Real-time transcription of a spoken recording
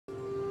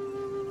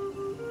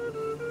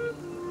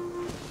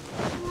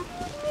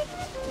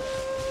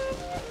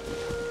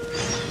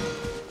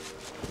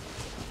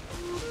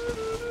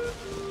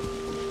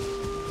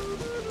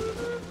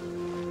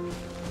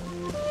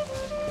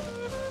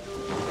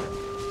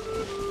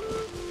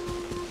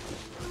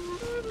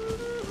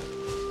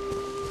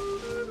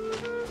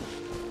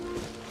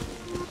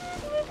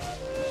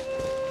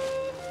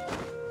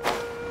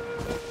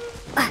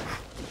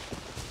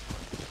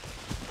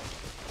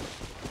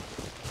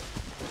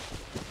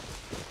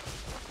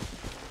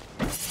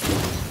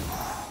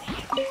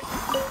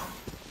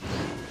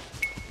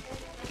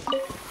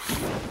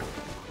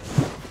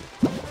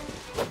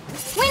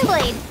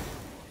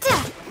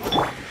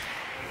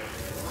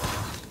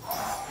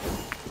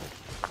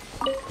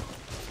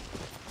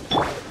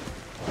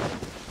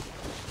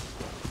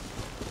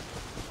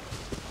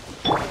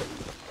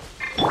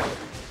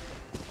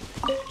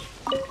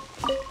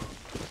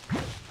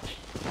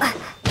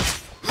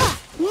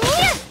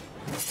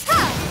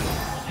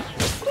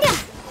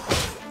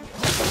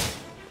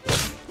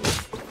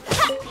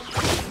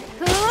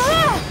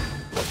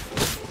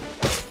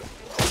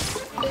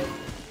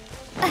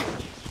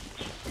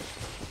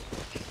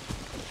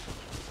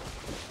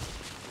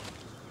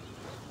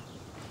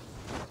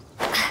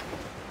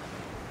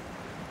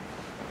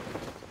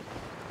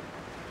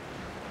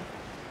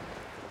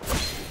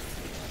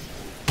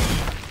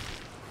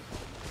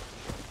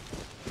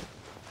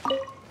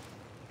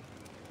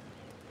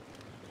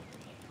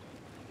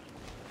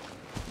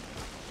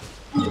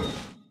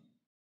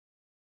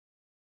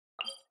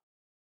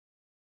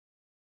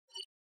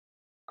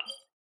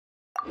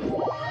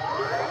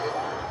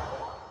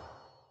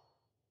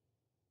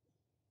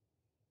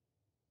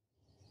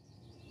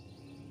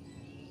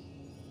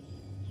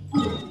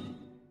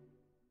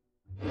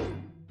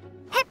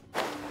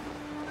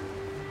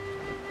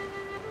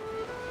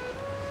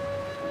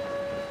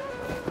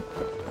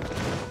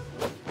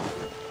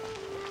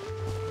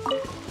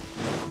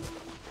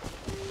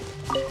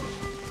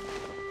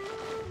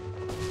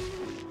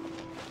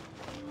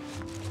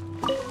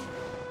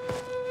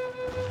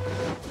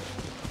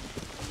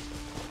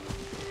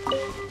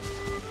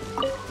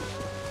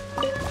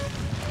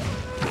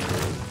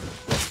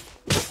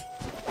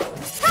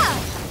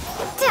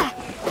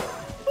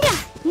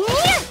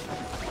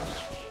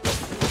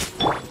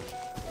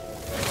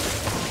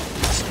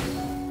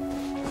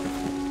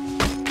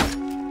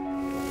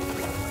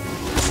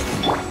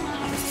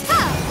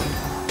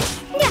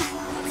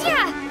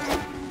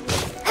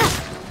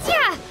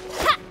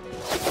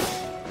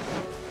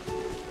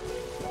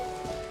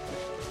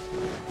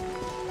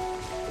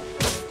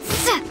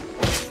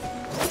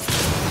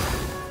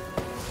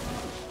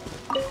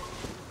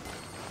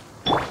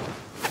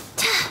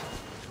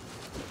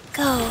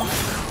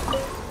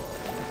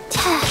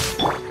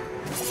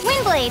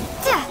blade.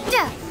 Da,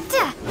 da,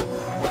 da.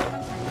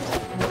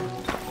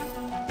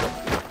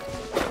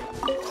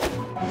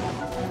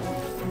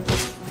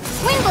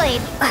 Wing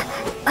blade.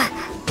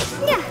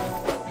 Yeah.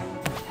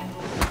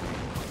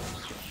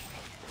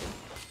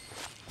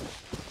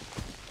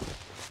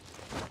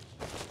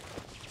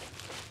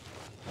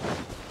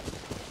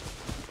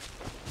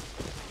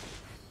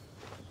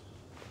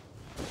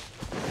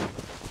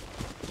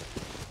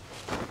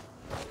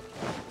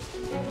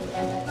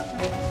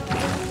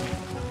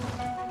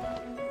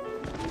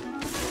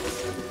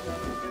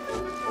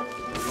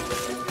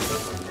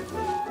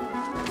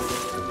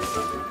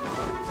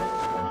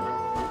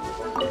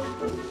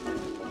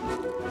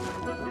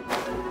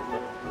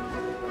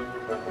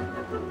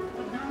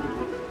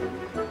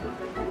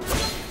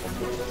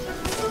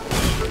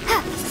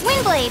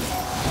 Wing blade.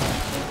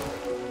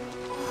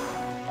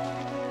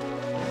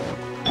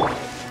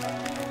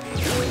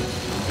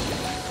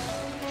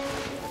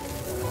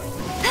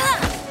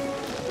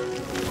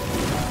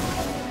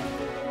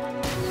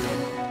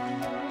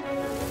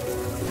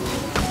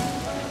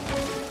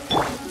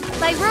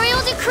 By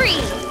royal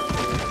decree.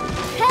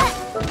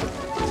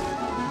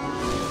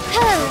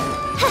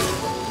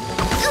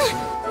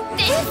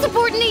 The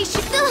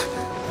insubordination.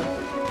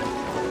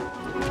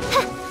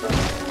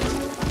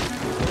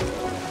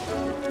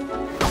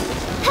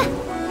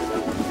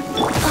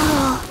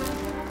 Oh,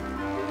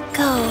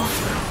 go.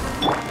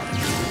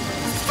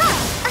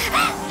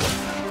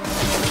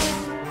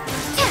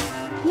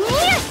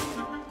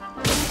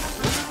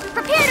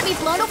 Prepare to be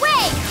blown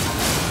away.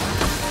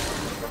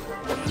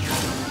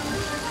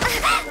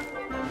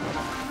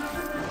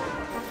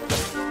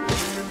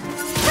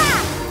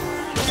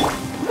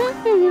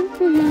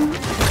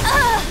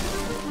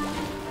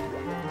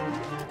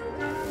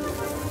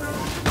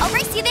 I'll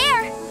race you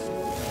there.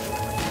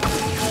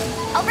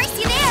 I'll race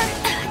you there.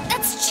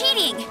 That's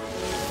cheating.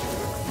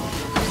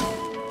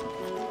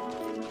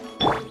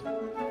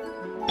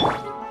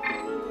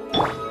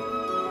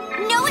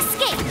 No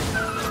escape.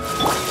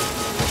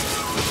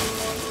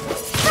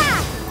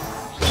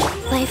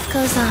 Life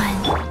goes on.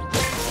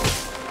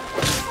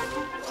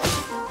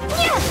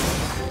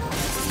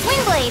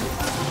 Wing blade.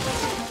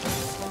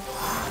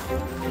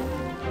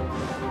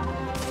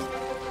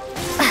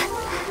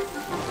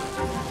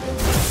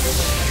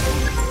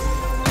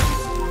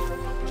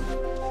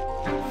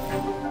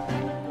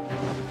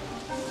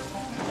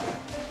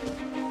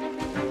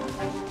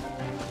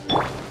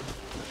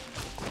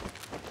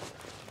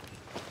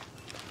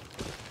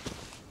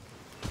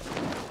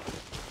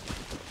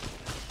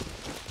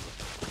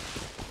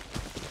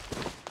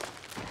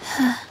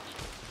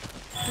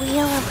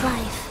 Wheel of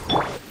life.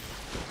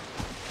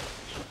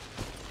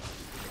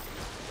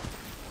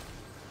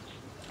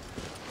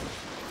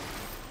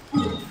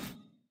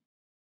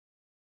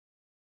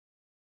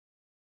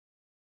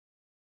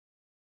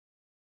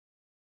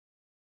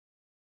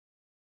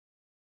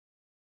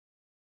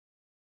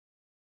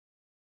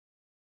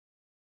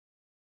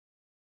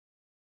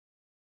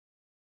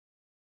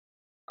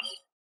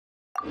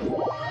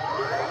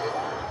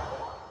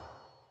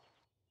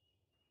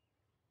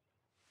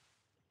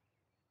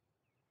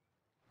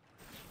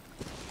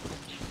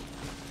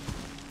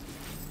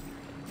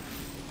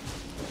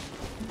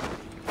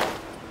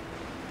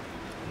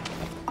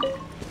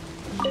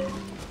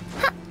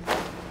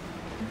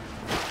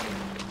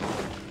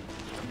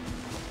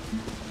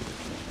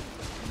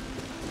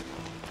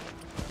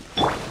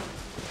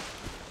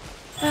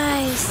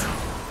 Rise.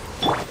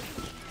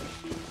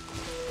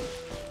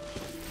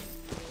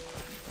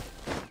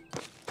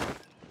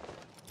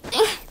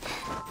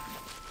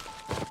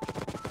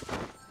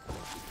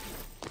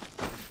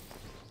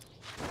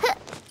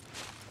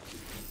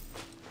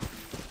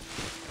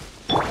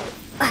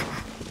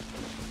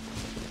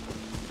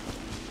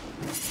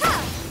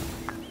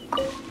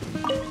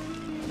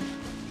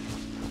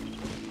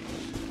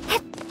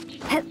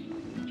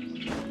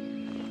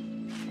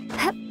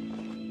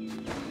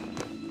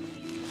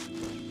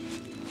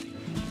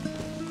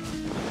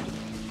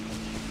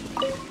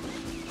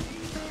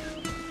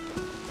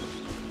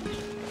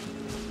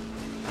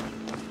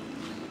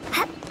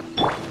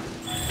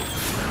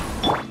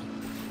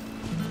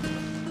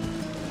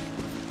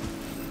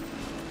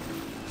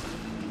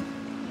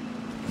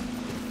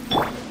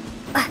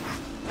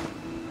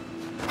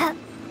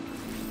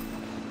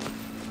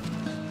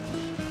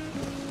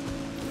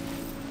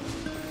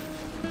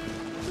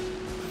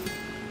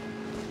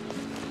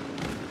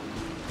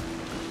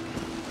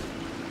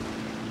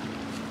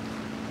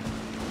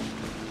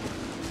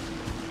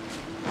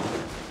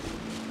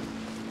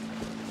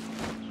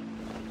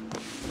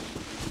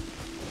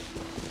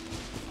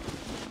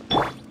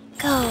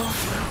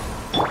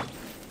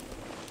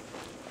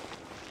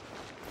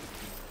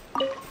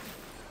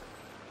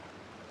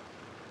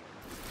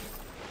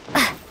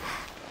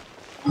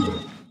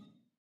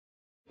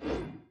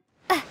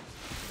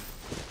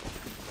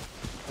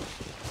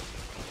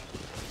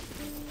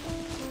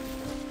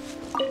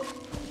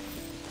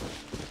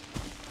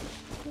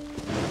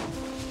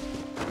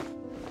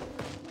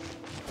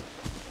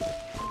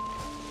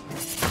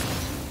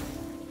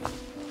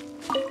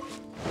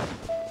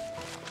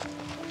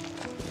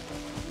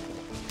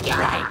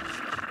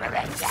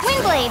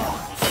 Windblade!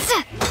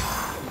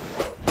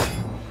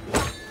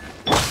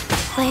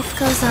 Life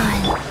goes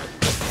on.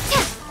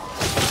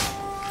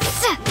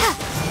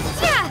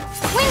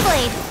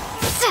 Windblade!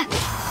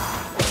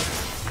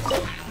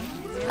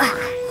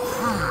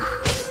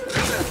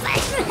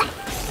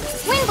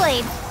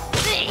 Windblade!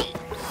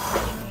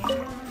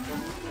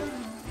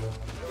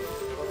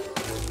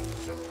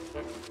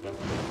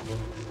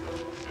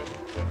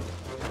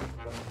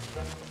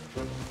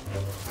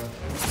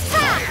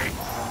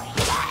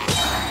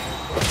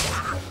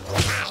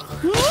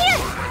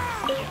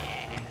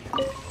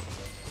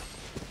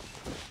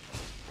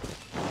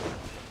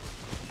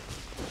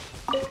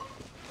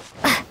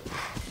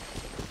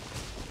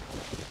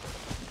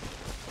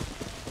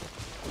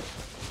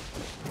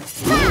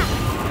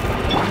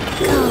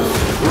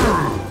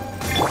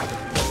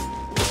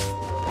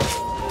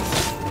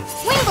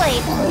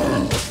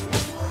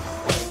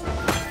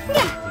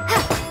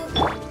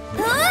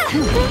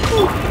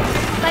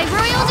 By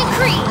royal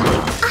decree!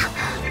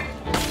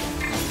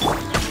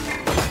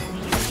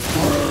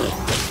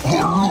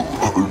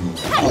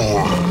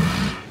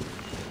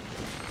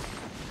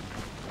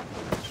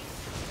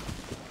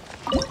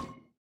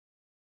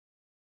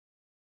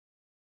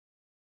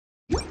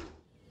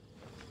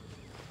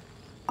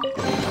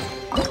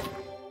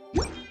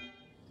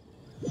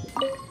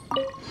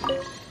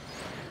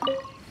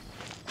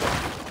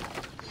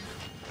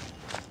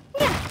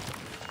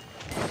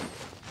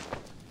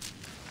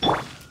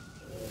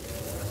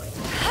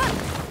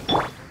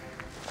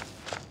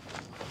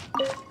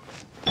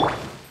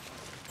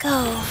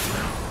 Go.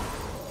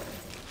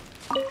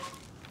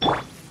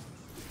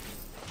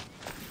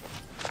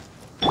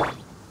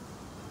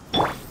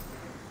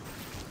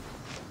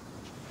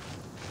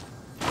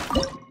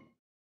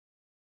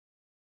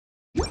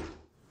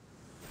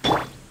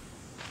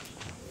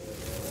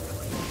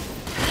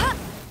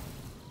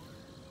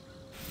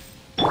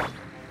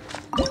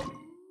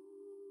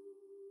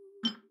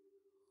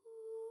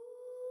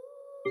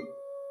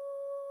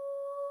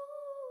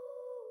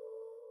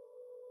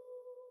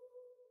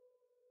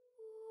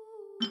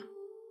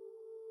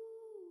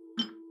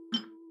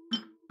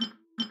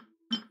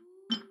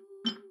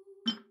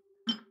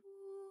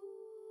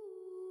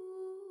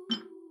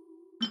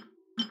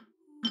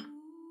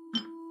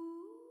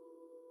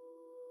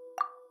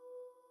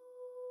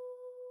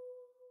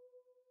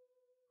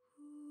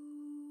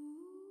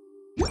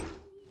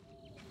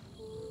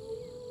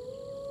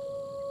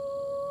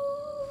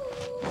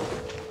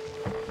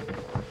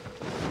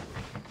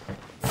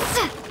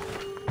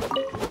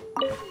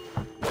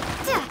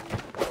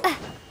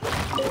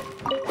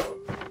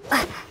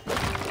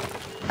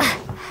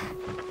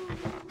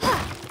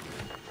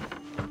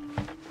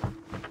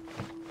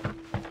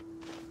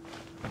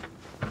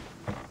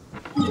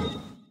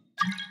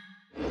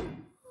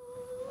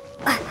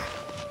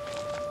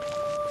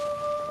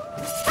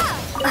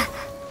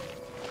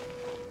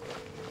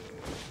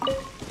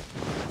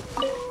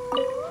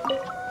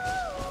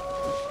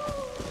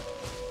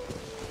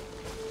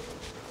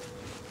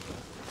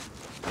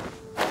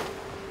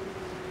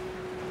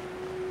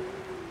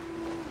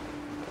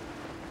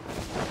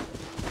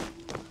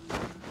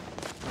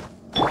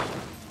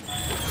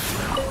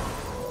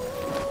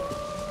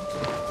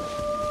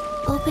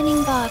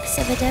 Opening box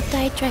of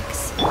Adepti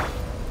tricks.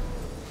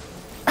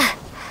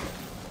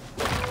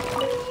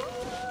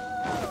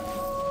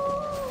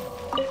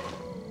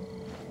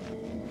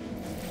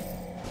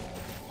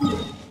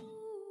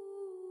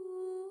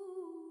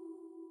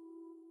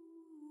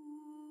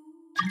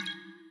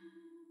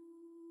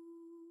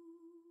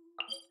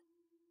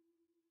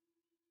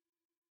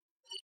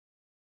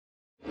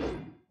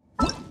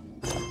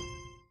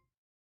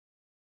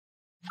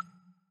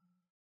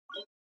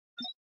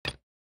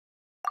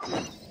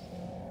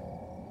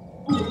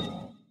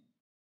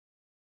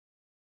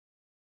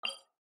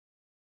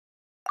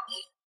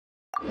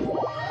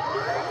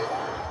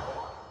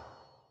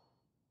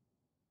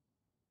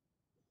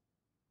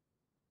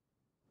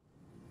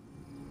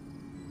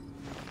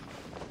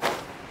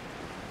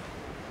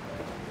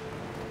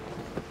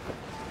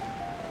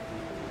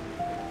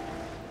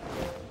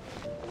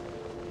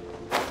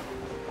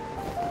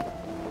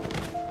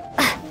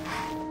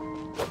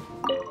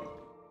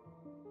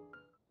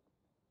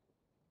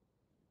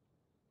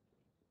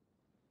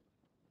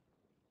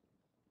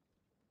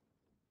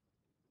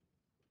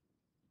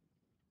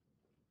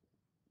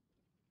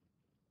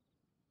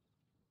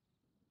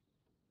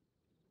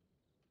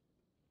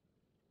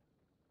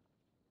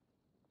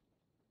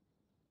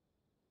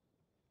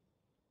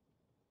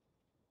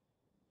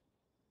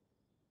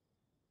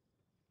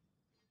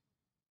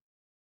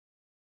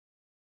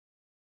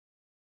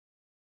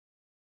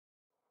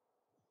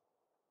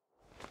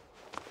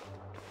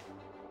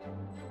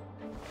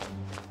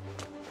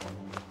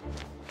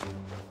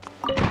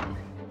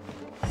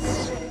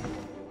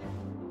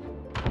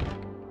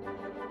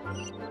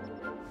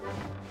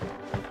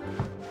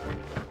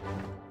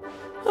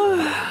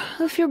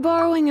 If you're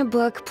borrowing a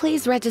book,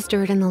 please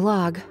register it in the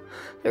log.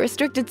 The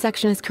restricted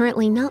section is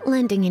currently not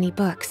lending any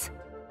books.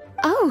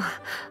 Oh,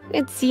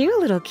 it's you,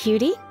 little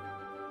cutie.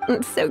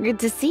 It's so good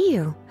to see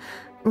you.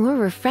 More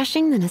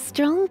refreshing than a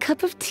strong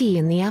cup of tea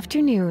in the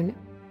afternoon.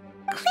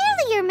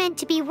 Clearly you're meant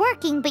to be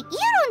working, but you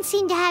don't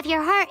seem to have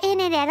your heart in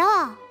it at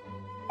all.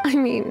 I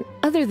mean,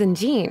 other than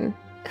Jean,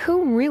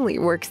 who really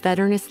works that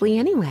earnestly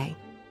anyway?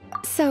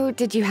 So,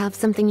 did you have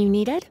something you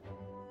needed?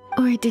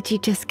 Or did you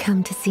just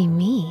come to see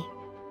me?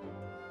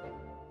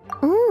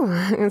 Ooh,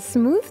 a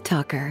smooth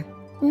talker.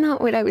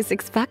 Not what I was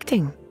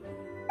expecting.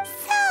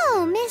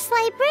 So, Miss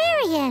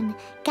Librarian,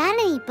 got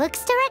any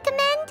books to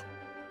recommend?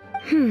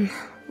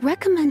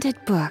 Recommended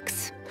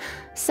books.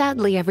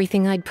 Sadly,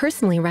 everything I'd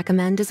personally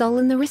recommend is all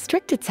in the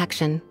restricted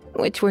section,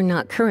 which we're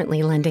not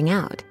currently lending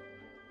out.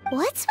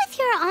 What's with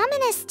your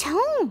ominous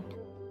tone?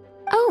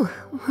 Oh,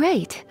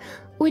 right.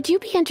 Would you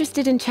be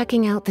interested in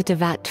checking out the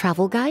Devat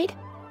travel guide?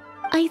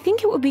 I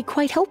think it would be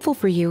quite helpful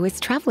for you as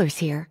travelers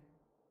here.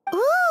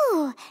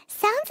 Ooh,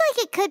 sounds like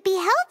it could be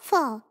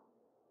helpful.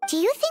 Do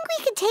you think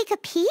we could take a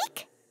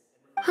peek?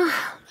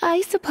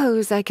 I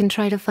suppose I can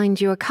try to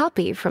find you a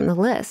copy from the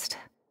list.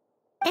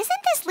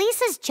 Isn't this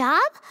Lisa's job?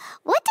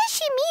 What does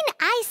she mean,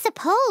 I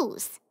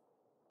suppose?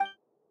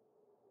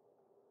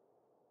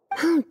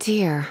 Oh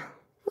dear,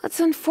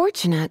 that's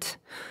unfortunate.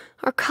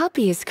 Our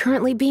copy is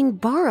currently being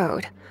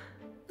borrowed.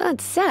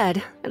 That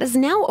said, it is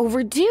now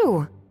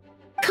overdue.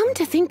 Come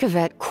to think of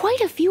it,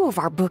 quite a few of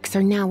our books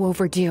are now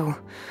overdue.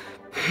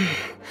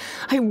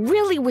 I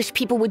really wish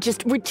people would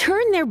just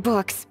return their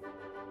books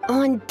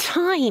on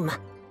time.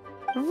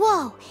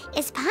 Whoa,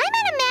 is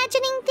Paimon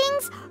imagining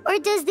things, or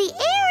does the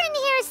air in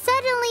here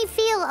suddenly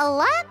feel a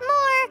lot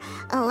more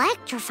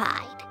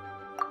electrified?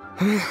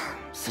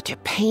 Such a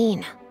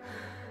pain.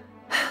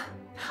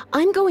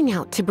 I'm going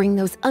out to bring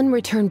those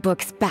unreturned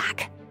books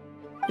back.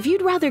 If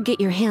you'd rather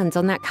get your hands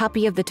on that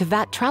copy of the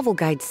Tevat travel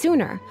guide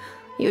sooner,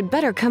 you'd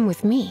better come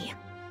with me.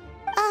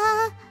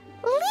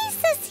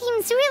 Lisa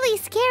seems really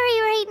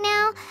scary right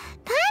now.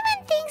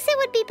 Paimon thinks it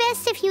would be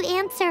best if you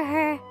answer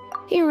her.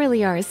 You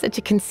really are such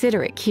a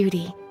considerate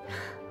cutie.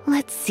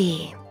 Let's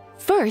see.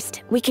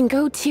 First, we can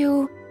go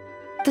to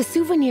the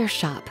souvenir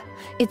shop.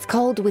 It's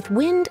called With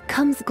Wind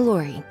Comes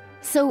Glory.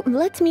 So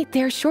let's meet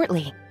there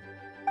shortly.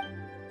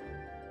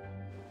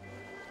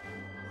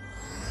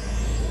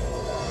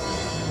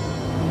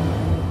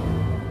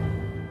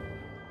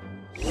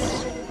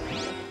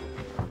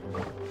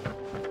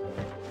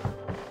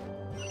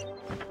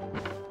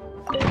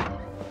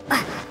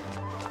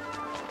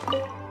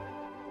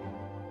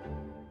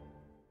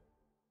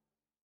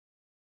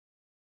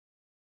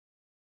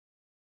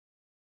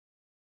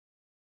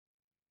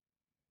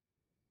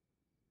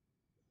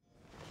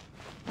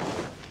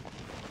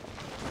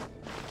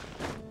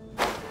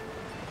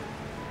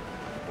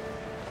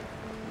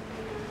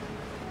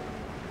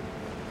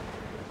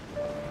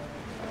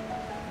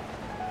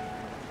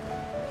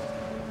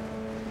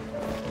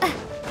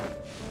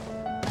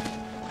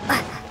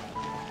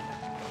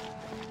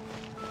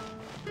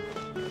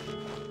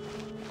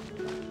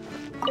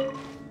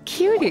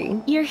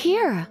 Cutie, you're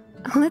here.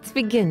 Let's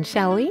begin,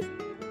 shall we?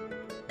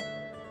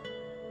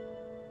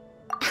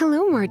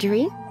 Hello,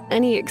 Marjorie.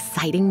 Any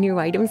exciting new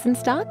items in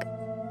stock?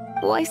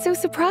 Why so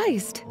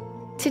surprised?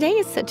 Today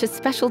is such a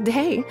special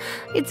day.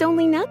 It's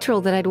only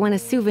natural that I'd want a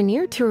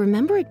souvenir to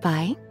remember it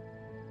by.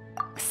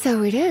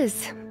 So it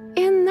is.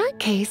 In that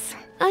case,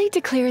 I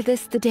declare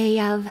this the day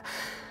of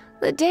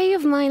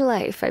my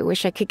life I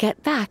wish I could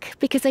get back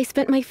because I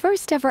spent my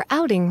first ever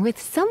outing with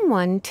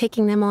someone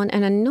taking them on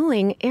an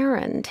annoying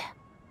errand.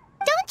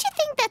 Don't you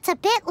think that's a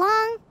bit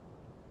long?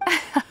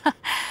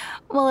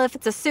 Well, if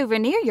it's a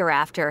souvenir you're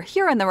after,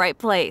 you're in the right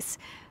place.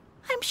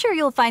 I'm sure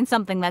you'll find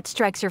something that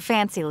strikes your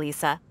fancy,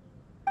 Lisa.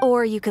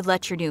 Or you could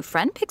let your new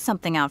friend pick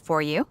something out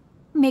for you.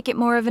 Make it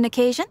more of an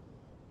occasion.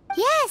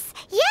 Yes,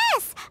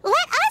 yes!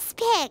 Let us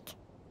pick!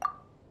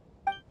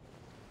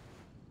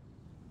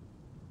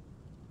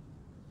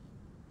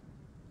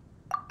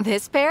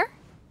 This pair?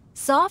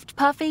 Soft,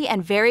 puffy,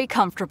 and very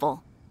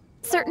comfortable.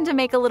 Certain to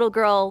make a little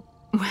girl,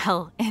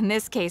 well, in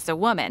this case a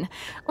woman,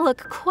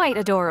 look quite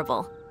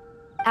adorable.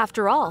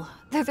 After all,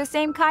 they're the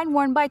same kind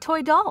worn by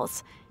toy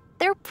dolls.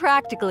 They're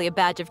practically a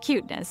badge of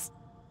cuteness.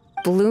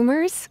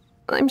 Bloomers?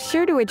 I'm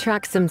sure to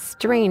attract some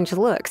strange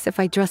looks if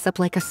I dress up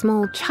like a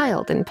small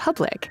child in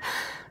public.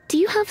 Do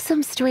you have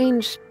some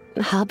strange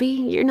hobby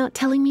you're not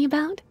telling me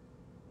about?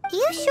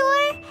 You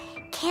sure?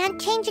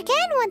 Can't change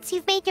again once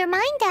you've made your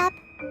mind up.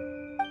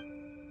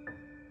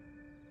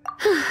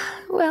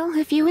 Well,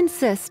 if you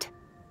insist,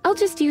 I'll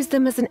just use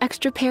them as an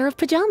extra pair of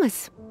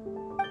pajamas.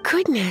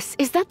 Goodness,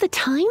 is that the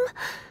time?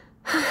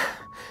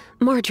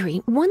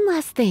 Marjorie, one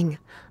last thing.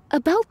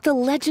 About the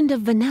legend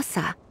of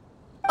Vanessa.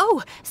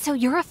 Oh, so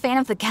you're a fan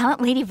of the gallant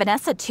Lady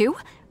Vanessa too?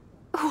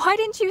 Why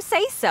didn't you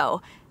say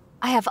so?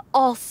 I have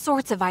all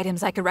sorts of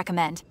items I could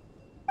recommend.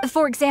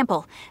 For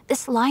example,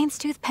 this lion's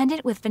tooth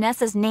pendant with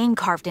Vanessa's name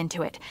carved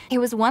into it. It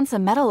was once a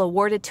medal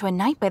awarded to a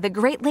knight by the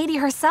great lady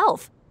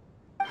herself.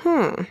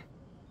 Oh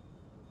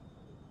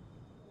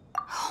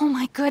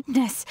my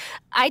goodness.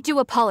 I do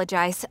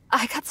apologize.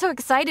 I got so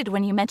excited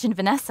when you mentioned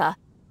Vanessa.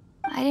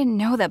 I didn't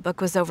know that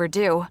book was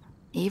overdue,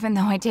 even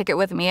though I take it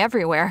with me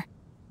everywhere.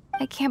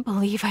 I can't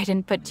believe I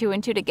didn't put two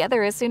and two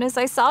together as soon as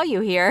I saw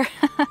you here.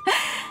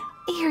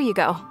 Here you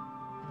go.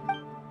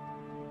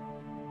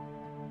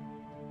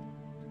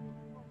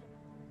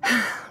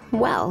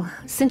 Well,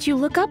 since you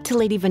look up to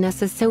Lady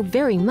Vanessa so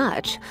very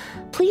much,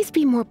 please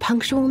be more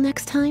punctual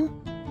next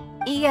time.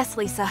 Yes,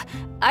 Lisa.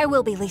 I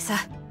will be, Lisa.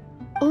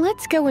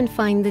 Let's go and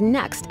find the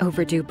next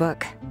overdue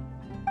book.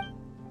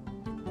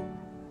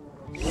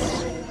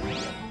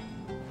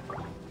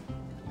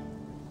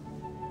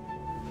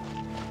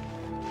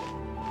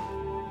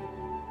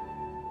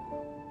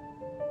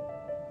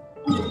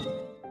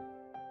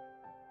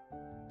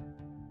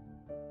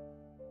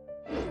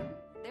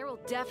 There will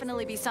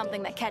definitely be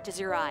something that catches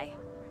your eye.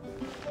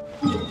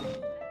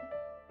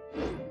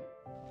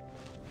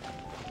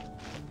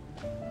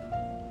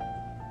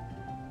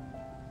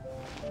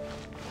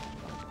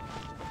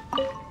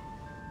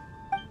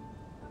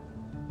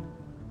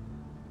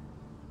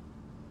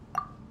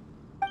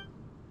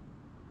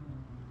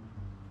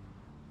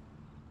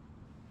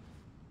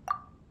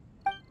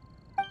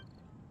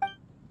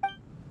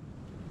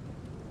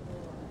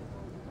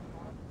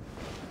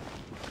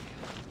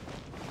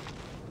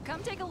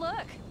 Come take a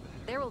look.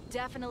 There will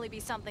definitely be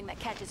something that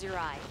catches your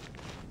eye.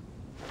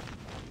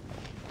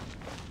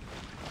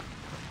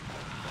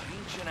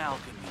 Ancient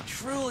alchemy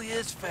truly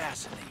is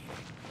fascinating.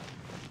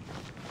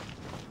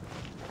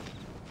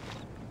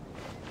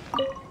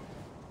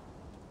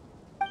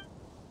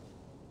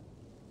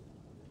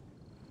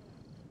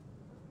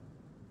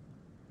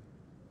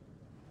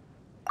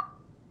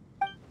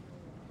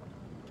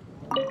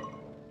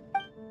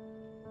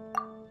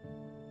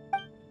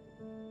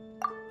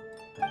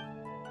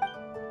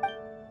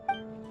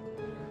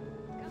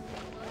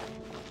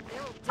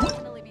 There will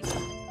definitely be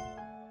something.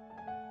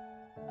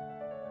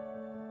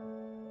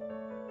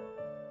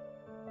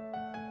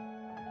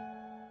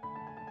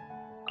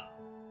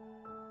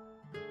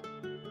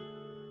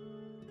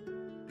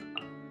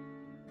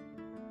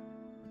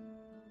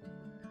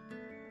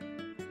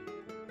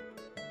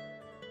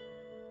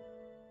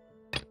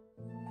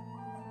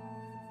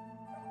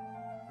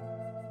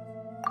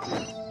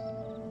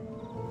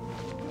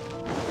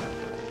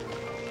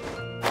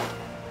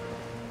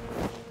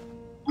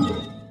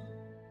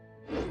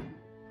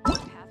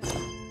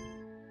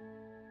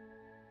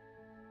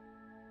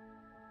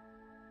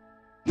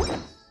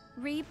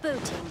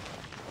 Rebooting.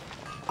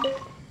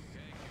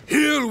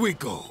 Here we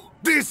go.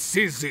 This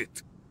is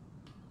it.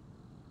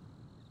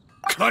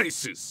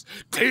 Crisis,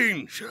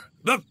 danger,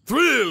 the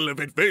thrill of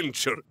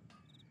adventure.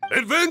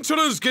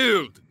 Adventurers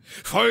Guild!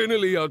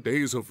 Finally, our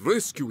days of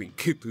rescuing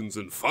kittens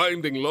and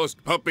finding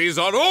lost puppies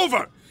are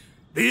over!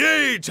 The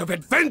age of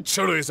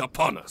adventure is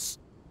upon us!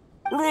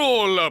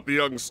 Roll up,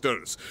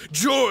 youngsters!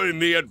 Join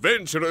the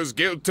Adventurers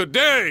Guild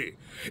today!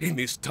 In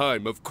this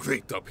time of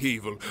great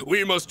upheaval,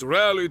 we must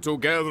rally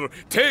together,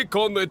 take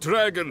on the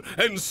dragon,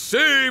 and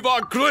save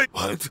our great—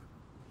 What?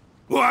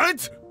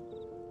 What?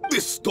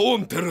 The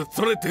Storm Terror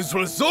threat is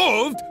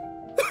resolved?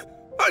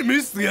 I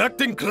missed the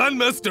acting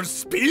clanmaster's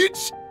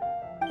speech?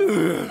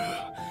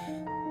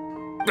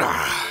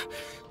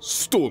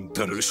 Storm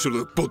Terror should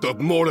have put up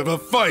more of a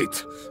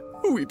fight.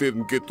 We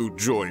didn't get to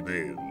join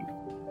in.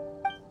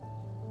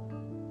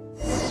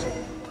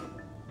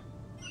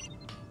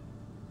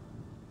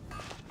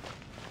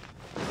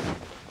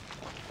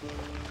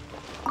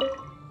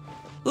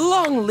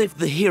 Long live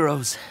the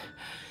heroes.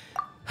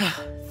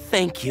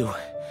 Thank you.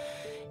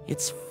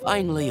 It's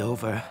finally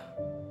over.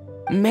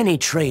 Many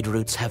trade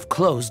routes have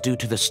closed due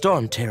to the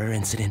Storm Terror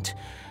incident.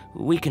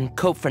 We can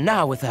cope for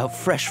now without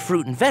fresh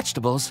fruit and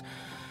vegetables.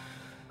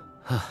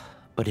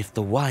 But if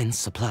the wine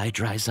supply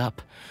dries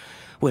up,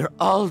 we're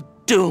all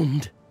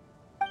doomed.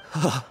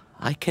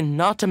 I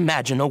cannot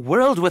imagine a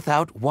world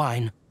without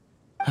wine.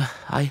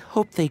 I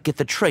hope they get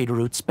the trade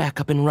routes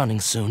back up and running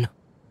soon.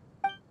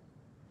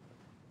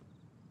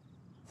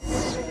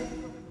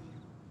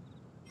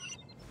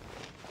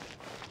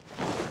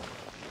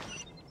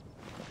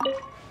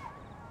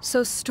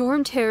 So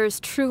Storm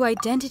Terror's true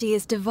identity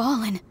is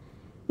Dvalin,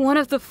 one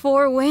of the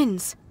Four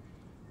Winds.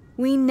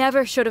 We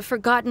never should have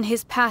forgotten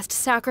his past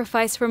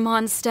sacrifice for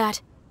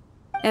Mondstadt.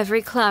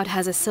 Every cloud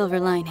has a silver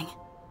lining.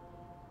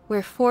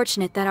 We're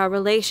fortunate that our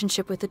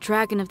relationship with the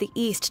Dragon of the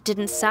East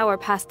didn't sour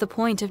past the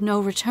point of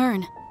no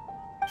return.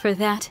 For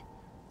that,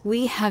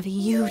 we have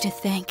you to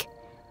thank.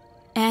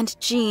 And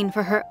Jean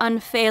for her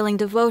unfailing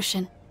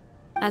devotion.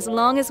 As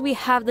long as we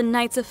have the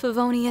Knights of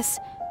Favonius,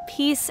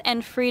 peace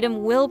and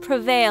freedom will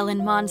prevail in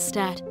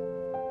Mondstadt.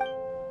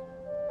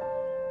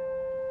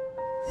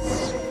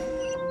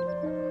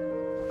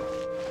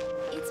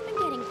 It's been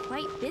getting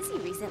quite busy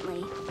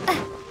recently.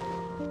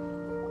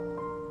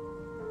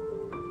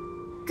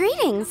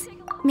 Greetings.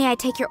 May I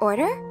take your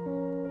order?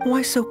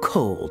 Why so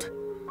cold?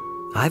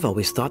 I've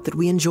always thought that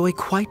we enjoy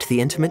quite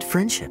the intimate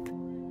friendship.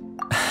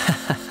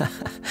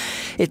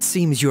 It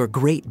seems your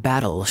great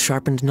battle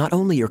sharpened not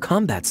only your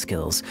combat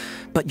skills,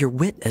 but your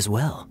wit as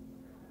well.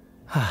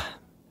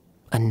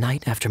 A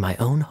knight after my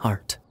own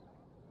heart.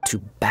 To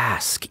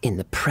bask in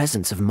the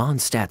presence of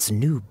Mondstadt's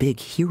new big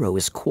hero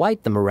is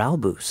quite the morale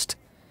boost.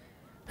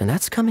 And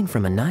that's coming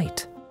from a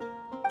knight.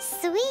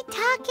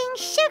 Sweet-talking,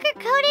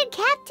 sugar-coated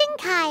Captain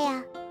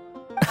Kaya.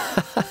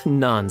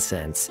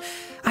 Nonsense.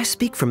 I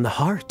speak from the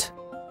heart.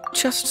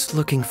 Just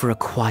looking for a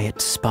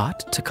quiet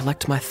spot to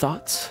collect my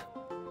thoughts.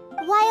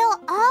 While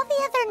all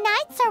the other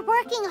knights are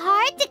working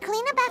hard to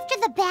clean up after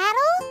the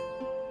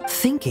battle?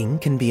 Thinking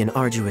can be an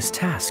arduous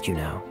task, you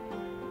know.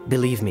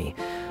 Believe me,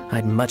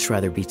 I'd much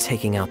rather be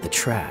taking out the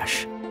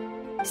trash.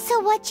 So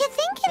what you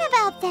thinking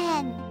about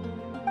then?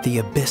 The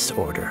Abyss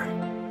Order.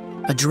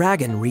 A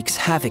dragon wreaks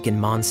havoc in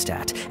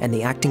Mondstadt, and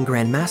the acting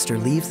Grand Master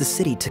leaves the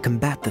city to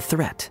combat the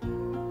threat.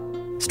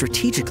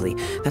 Strategically,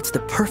 that's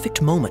the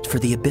perfect moment for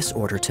the Abyss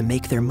Order to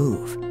make their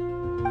move.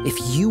 If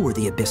you were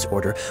the Abyss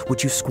Order,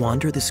 would you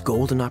squander this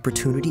golden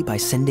opportunity by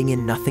sending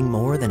in nothing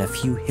more than a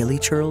few hilly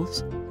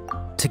churls?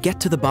 To get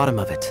to the bottom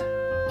of it,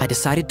 I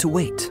decided to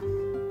wait.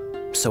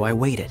 So I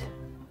waited,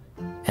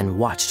 and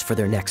watched for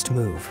their next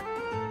move.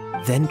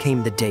 Then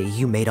came the day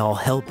you made all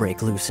hell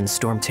break loose in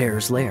Storm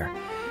Terror's lair.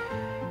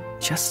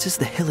 Just as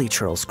the hilly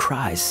churls'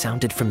 cries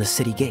sounded from the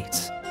city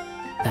gates.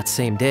 That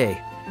same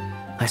day,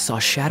 I saw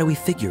shadowy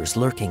figures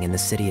lurking in the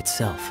city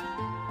itself.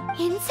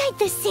 Inside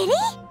the city?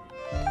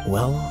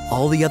 Well,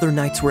 all the other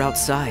knights were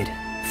outside,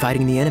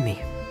 fighting the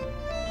enemy.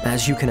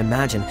 As you can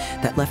imagine,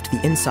 that left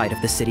the inside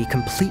of the city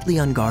completely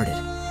unguarded.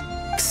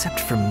 Except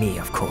for me,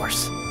 of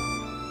course.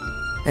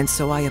 And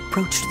so I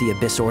approached the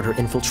Abyss Order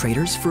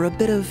infiltrators for a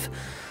bit of,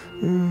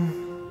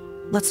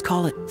 let's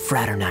call it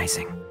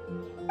fraternizing.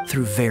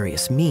 Through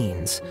various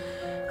means,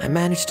 I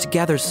managed to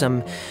gather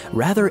some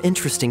rather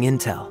interesting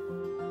intel.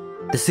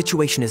 The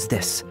situation is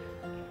this.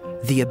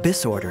 The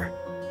Abyss Order.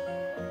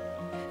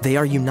 They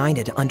are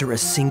united under a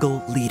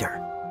single leader.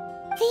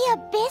 The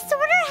Abyss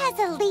Order has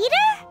a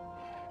leader?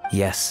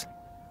 Yes.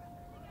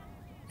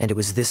 And it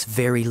was this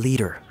very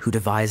leader who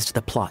devised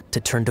the plot to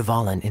turn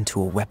Dvalin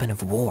into a weapon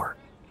of war.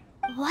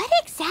 What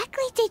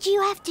exactly did you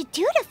have to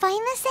do to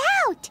find this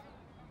out?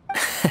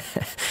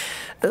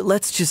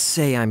 Let's just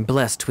say I'm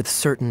blessed with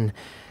certain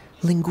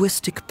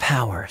linguistic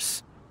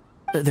powers.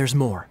 There's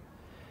more.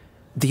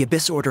 The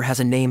Abyss Order has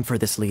a name for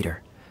this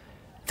leader.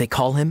 They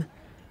call him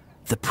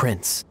the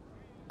Prince.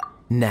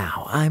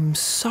 Now, I'm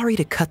sorry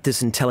to cut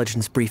this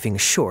intelligence briefing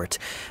short,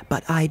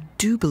 but I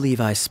do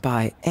believe I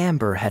spy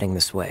Amber heading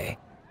this way.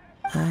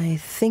 I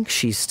think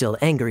she's still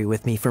angry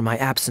with me for my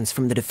absence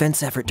from the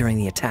defense effort during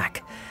the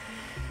attack.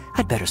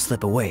 I'd better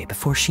slip away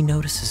before she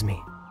notices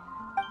me.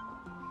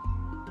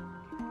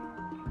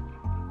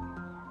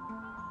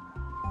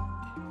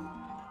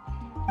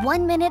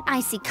 One minute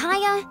I see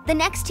Kaya, the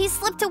next he's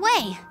slipped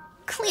away.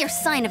 Clear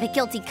sign of a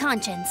guilty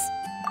conscience.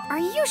 Are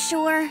you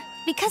sure?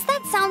 Because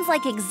that sounds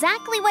like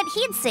exactly what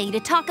he'd say to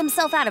talk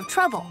himself out of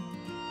trouble.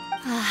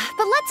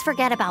 But let's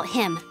forget about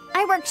him.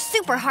 I worked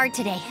super hard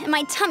today, and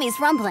my tummy's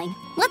rumbling.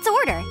 Let's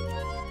order.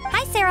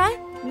 Hi, Sarah.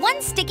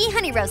 1 sticky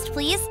honey roast,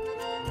 please.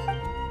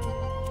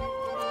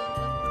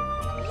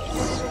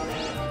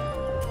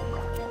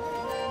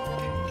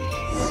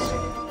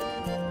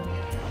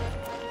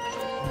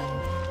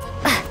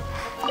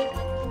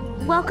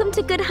 Welcome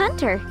to Good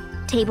Hunter.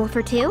 Table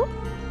for 2?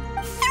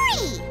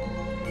 3!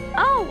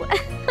 Oh,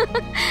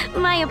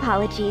 my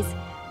apologies.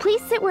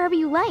 Please sit wherever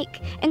you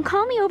like, and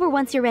call me over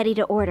once you're ready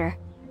to order.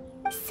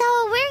 So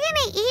we're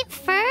gonna eat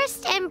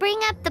first and bring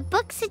up the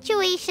book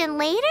situation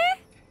later?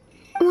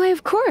 Why,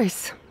 of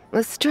course.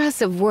 The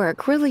stress of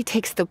work really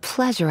takes the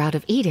pleasure out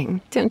of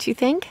eating, don't you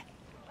think?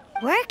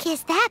 Work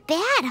is that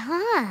bad,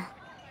 huh?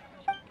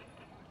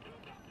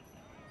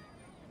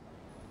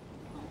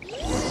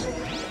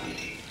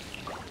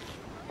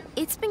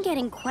 It's been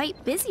getting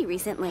quite busy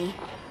recently.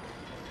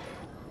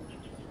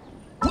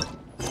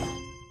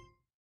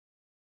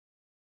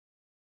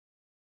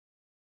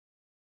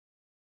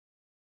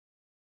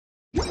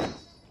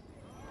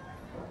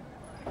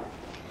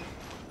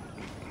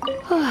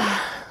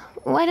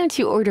 Why don't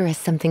you order us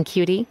something,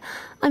 cutie?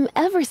 I'm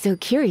ever so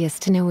curious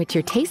to know what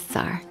your tastes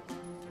are.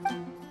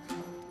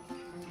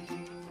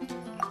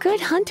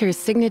 Good Hunter's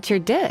signature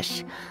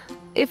dish.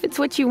 If it's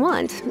what you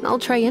want, I'll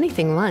try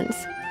anything once.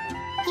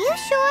 You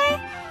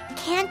sure?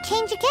 Can't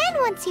change again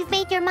once you've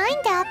made your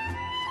mind up.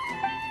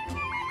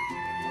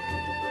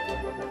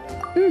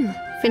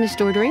 Finished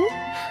ordering?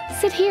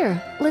 Sit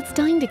here. Let's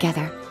dine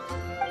together.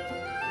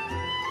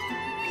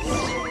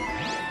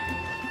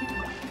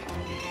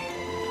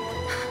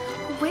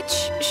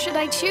 Which should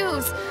I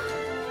choose?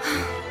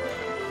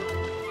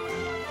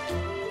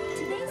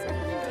 Today's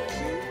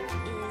recommendation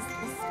is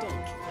the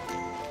steak.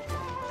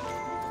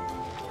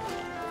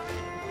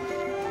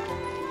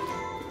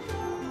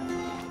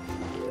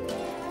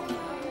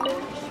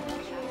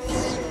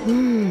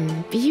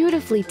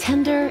 Beautifully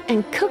tender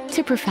and cooked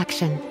to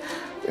perfection.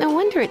 No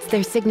wonder it's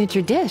their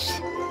signature dish.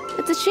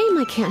 It's a shame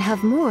I can't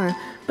have more,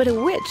 but a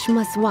witch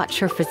must watch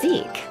her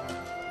physique.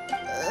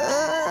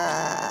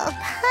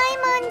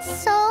 Paimon's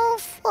so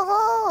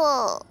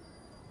full.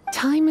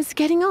 Time is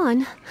getting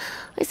on.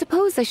 I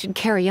suppose I should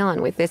carry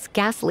on with this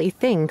ghastly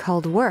thing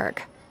called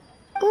work.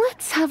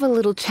 Let's have a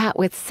little chat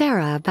with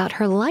Sarah about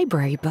her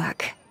library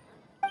book.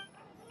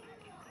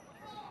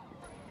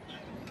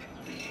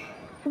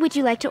 Would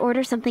you like to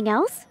order something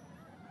else?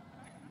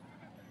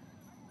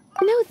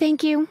 No,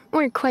 thank you.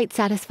 We're quite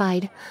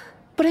satisfied.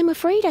 But I'm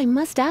afraid I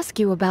must ask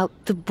you about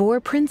the boar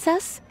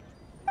princess.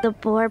 The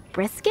boar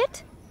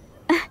brisket?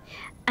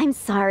 I'm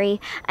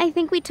sorry. I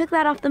think we took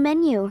that off the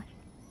menu.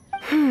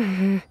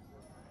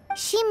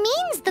 She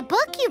means the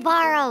book you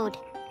borrowed.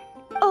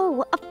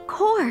 Oh, of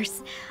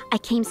course. I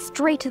came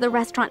straight to the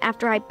restaurant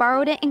after I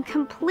borrowed it and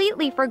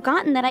completely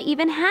forgotten that I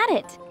even had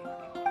it.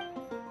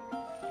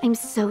 I'm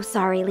so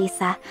sorry,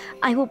 Lisa.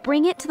 I will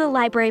bring it to the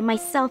library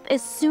myself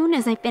as soon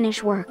as I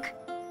finish work.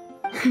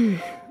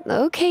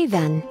 Okay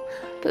then.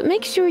 But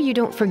make sure you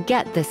don't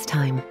forget this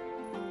time.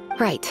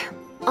 Right.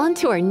 On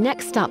to our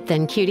next stop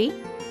then, cutie.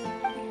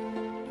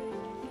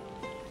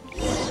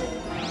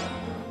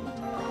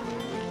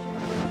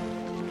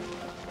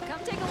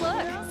 Come take a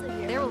look.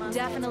 There will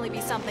definitely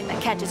be something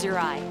that catches your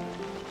eye.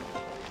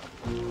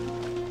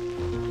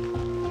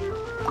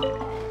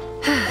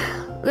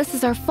 This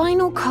is our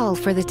final call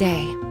for the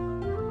day.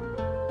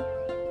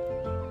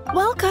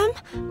 Welcome.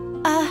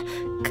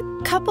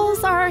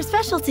 Couples are our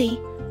specialty.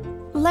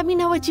 Let me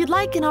know what you'd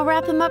like and I'll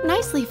wrap them up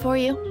nicely for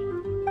you.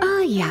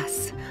 Ah,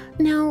 yes.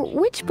 Now,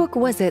 which book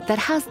was it that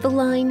has the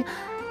line,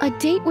 "A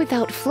date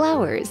without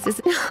flowers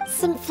is..."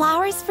 Some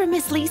flowers for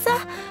Miss Lisa?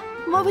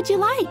 What would you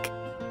like?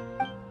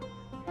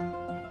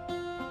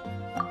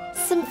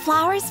 Some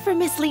flowers for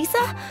Miss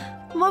Lisa?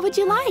 What would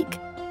you like?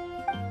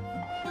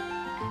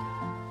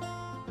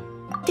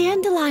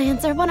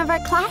 Dandelions are one of our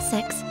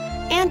classics,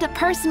 and a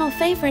personal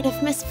favorite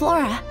of Miss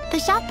Flora, the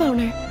shop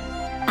owner.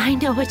 I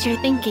know what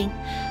you're thinking.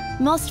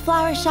 Most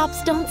flower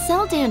shops don't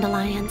sell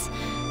dandelions.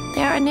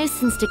 They're a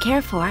nuisance to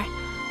care for.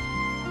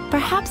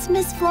 Perhaps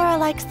Miss Flora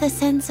likes the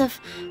sense of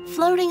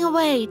floating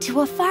away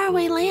to a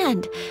faraway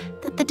land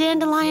that the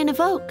dandelion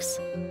evokes.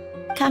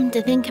 Come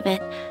to think of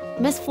it,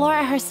 Miss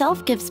Flora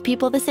herself gives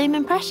people the same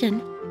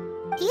impression.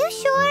 You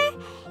sure?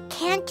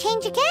 Can't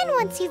change again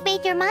once you've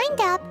made your mind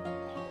up.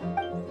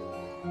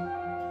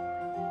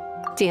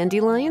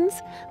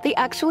 Dandelions? They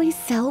actually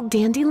sell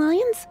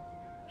dandelions?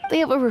 They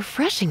have a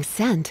refreshing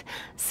scent,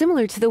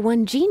 similar to the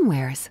one Jean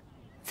wears.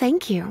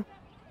 Thank you.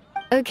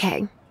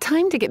 Okay,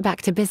 time to get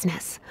back to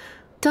business.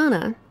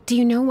 Donna, do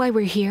you know why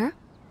we're here?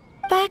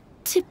 Back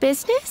to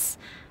business?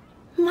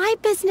 My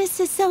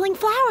business is selling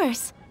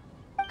flowers.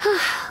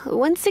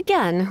 Once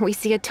again, we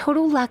see a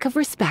total lack of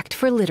respect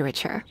for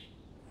literature.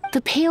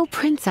 The Pale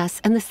Princess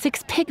and the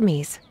Six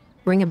Pygmies.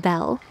 Ring a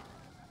bell?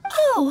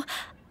 Oh,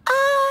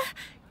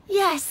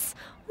 yes.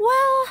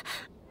 Well,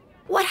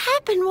 what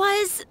happened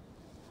was...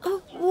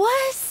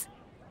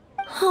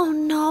 Oh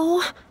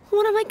no,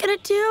 what am I gonna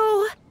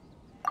do?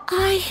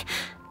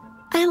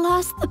 I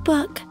lost the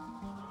book.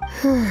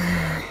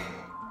 A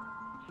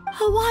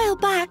while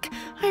back,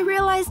 I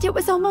realized it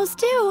was almost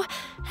due,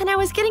 and I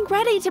was getting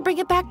ready to bring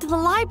it back to the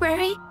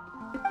library.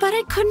 But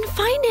I couldn't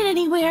find it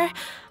anywhere.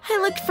 I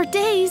looked for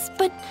days,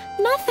 but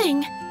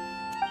nothing.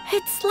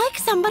 It's like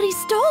somebody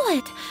stole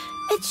it.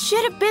 It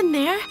should have been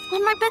there,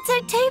 on my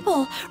bedside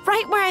table,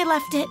 right where I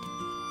left it.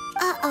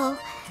 Uh-oh.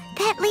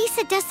 That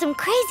Lisa does some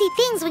crazy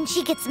things when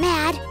she gets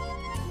mad.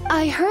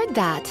 I heard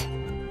that.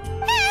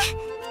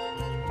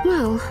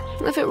 Well,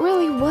 if it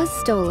really was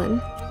stolen,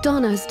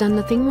 Donna's done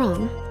nothing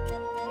wrong.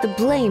 The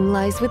blame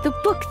lies with the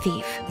book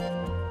thief.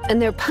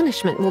 And their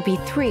punishment will be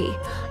 10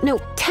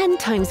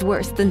 times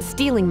worse than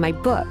stealing my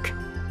book.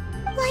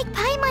 Like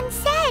Paimon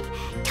said,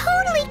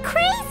 totally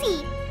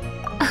crazy!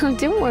 Oh,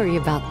 don't worry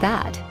about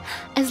that.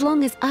 As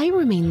long as I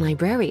remain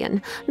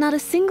librarian, not a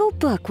single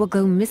book will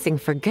go missing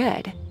for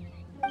good.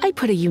 I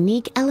put a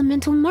unique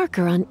elemental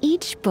marker on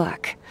each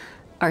book.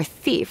 Our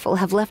thief will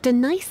have left a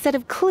nice set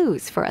of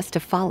clues for us to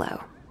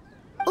follow.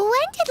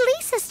 When did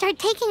Lisa start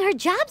taking her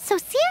job so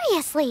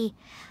seriously?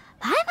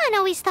 Paimon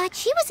always thought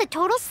she was a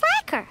total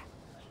slacker.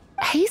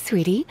 Hey,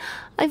 sweetie.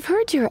 I've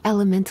heard your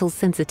elemental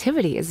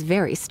sensitivity is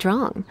very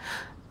strong.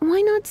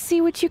 Why not see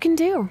what you can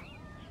do?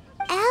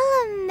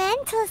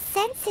 Elemental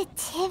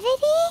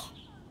sensitivity?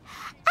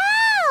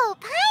 Oh,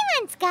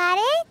 Paimon's got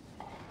it!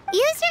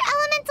 Use your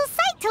elemental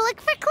sight to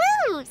look for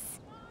clues!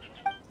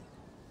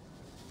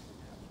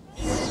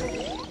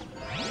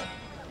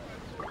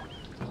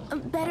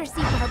 Better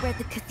see Barbara at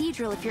the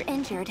cathedral if you're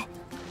injured. Can't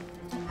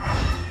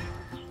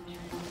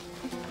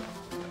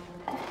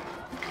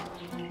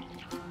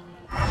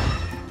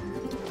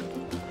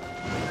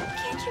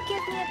you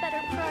give me a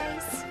better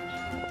price?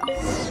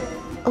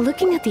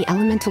 Looking at the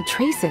elemental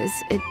traces,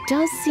 it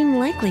does seem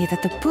likely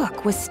that the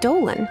book was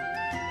stolen.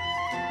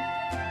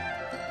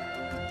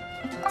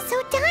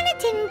 So Donna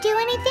didn't do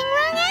anything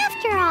wrong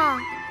after all.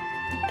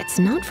 It's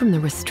not from the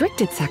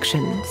restricted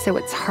section, so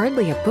it's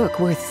hardly a book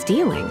worth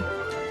stealing.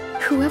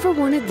 Whoever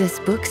wanted this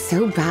book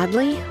so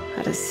badly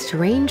had a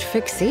strange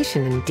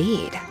fixation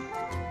indeed.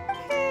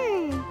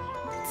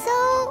 So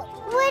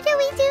what do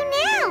we do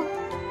now?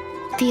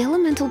 The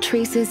elemental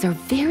traces are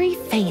very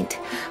faint,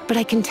 but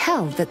I can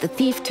tell that the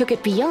thief took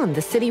it beyond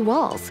the city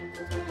walls.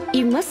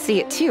 You must see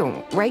it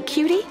too, right,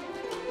 cutie?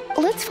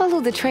 Let's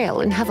follow the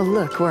trail and have a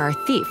look where our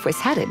thief was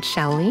headed,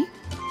 shall we?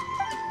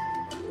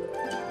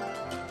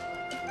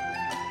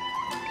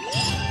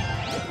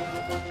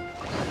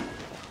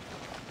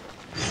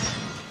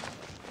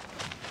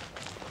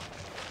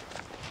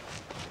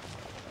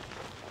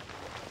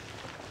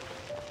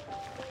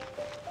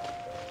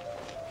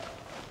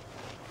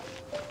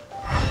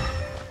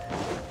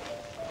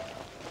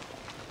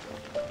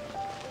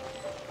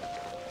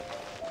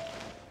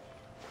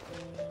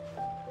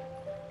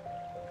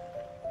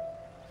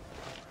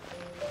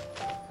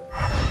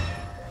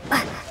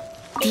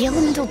 The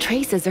elemental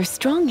traces are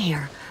strong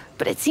here,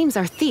 but it seems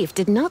our thief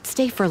did not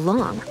stay for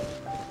long.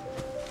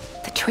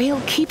 The trail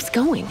keeps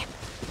going.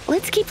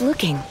 Let's keep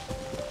looking.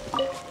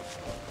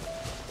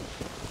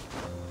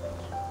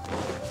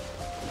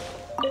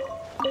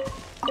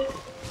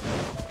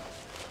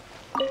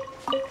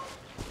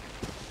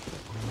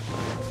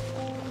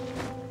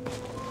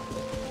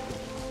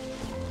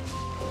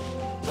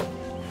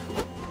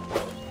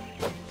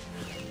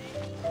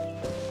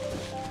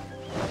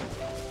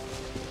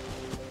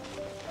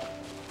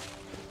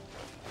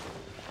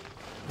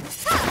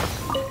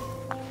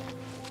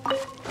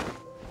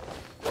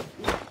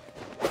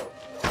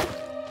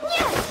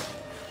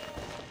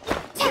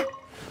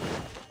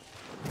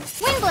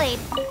 Windblade!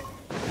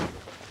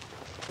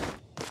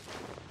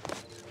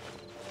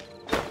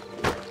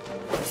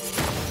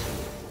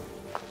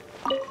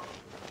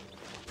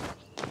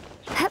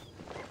 Hup.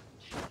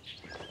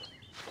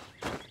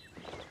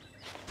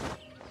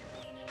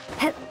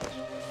 Hup.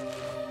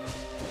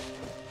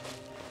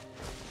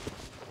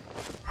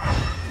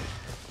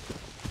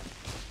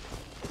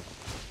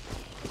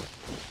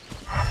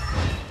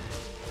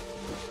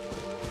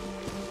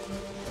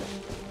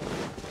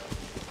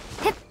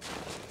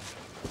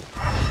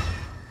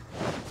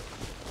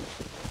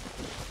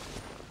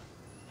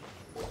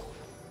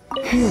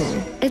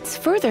 It's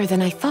further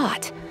than I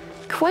thought.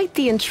 Quite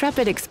the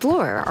intrepid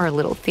explorer, our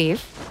little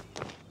thief.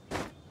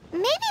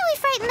 Maybe we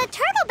frightened the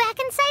turtle back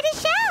inside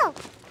his shell.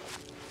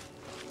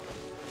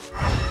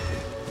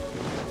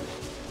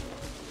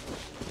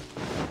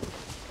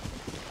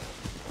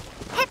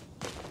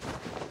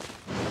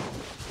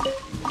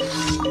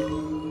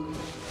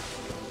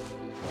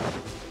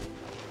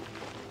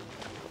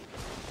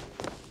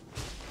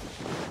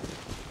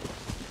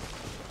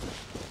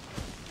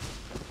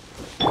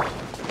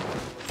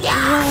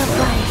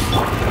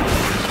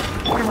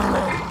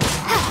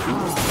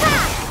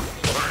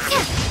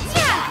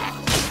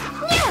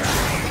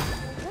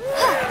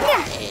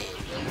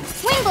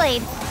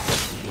 Windblade!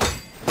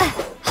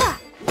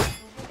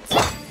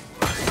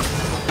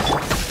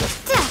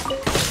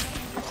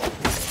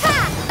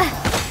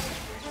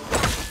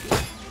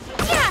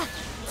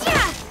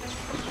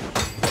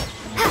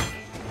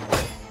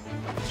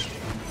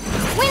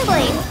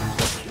 Windblade!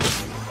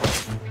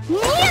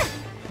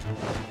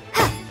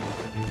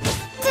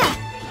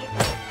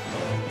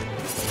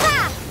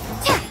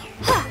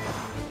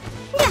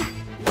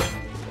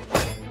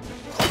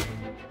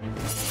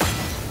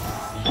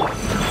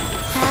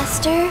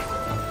 Faster?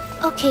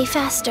 Okay,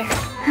 faster.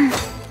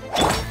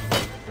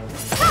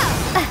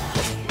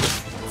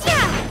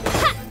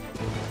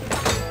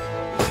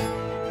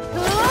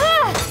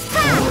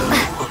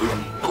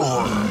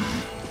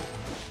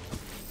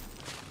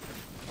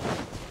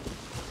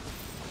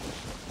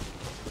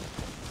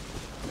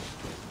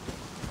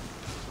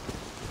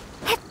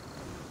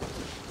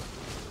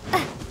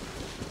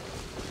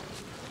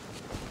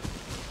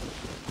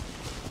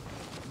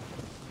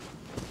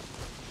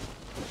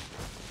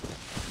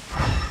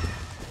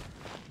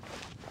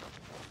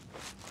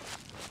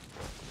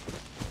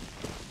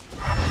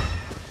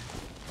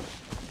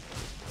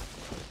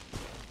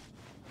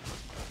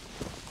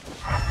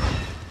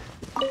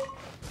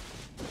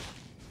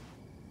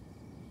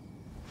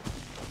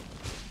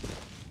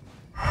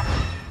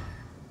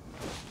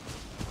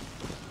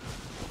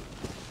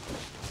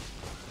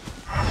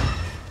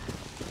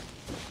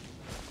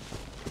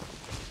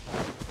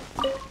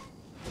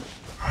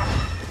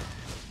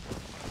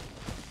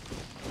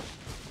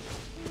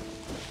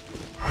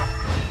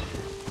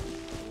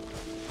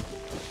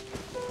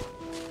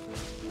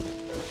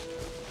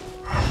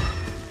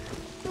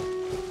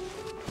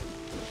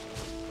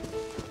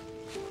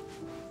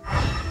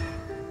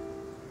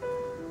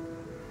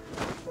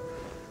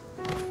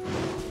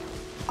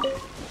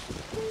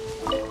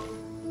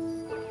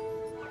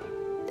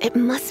 It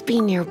must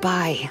be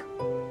nearby.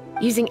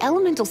 Using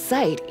elemental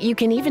sight, you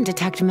can even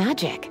detect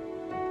magic.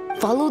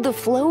 Follow the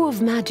flow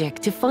of magic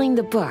to find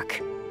the book.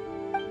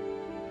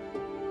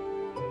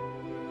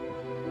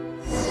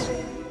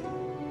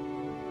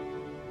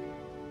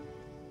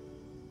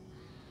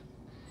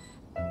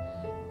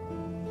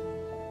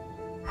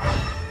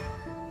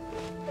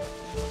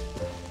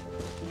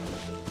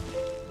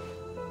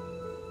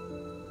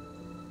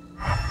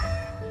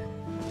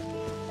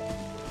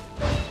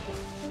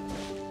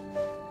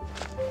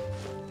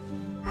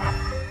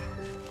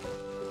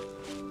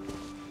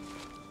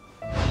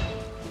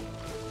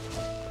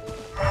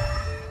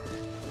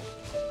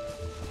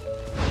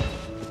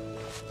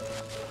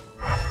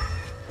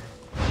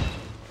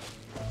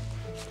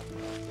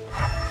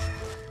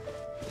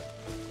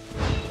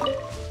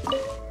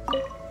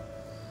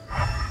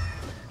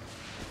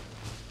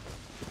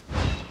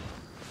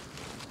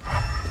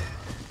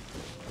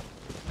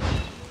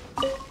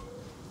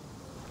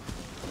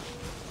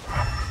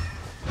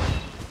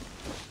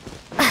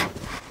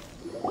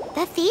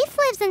 The thief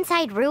lives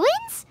inside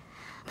ruins?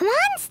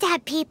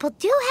 Mondstadt people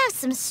do have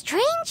some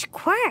strange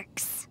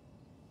quirks.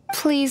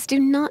 Please do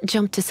not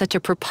jump to such a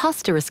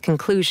preposterous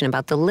conclusion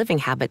about the living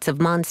habits of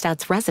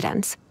Mondstadt's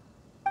residents.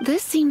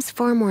 This seems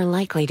far more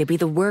likely to be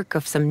the work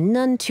of some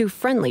none too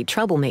friendly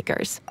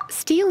troublemakers.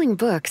 Stealing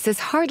books is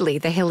hardly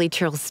the Hilly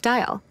Churl's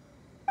style.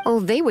 All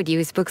they would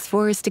use books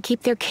for is to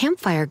keep their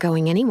campfire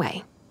going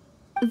anyway.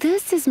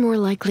 This is more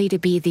likely to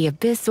be the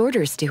Abyss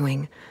Order's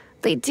doing.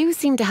 They do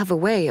seem to have a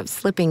way of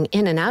slipping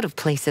in and out of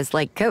places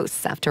like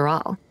ghosts, after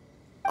all.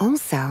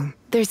 Also,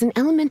 there's an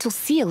elemental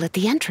seal at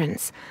the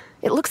entrance.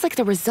 It looks like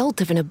the result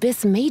of an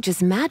Abyss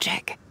mage's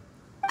magic.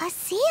 A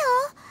seal?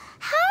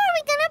 How are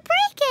we gonna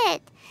break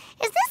it?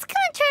 Is this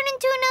gonna turn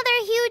into another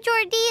huge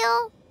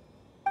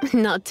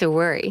ordeal? Not to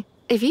worry.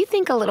 If you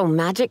think a little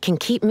magic can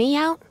keep me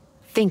out,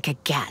 think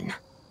again.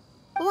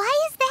 Why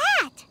is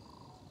that?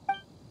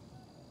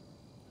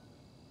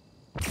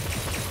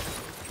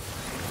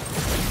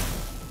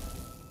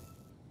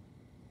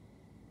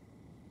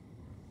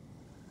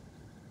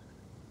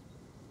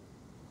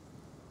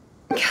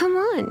 Come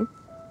on.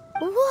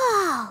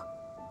 Whoa!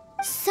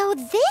 So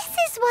this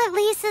is what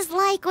Lisa's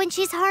like when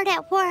she's hard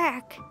at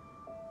work.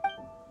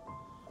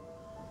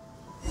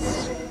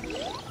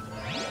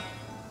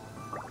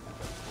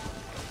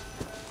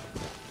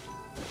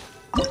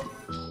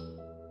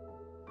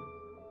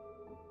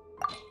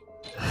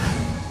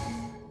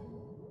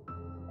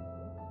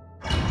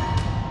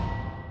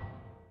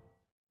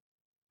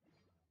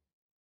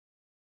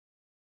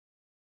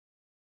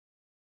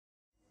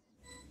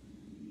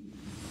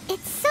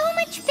 It's so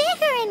much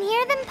bigger in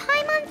here than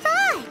Paimon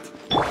thought.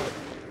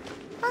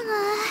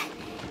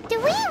 Do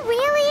we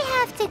really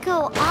have to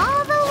go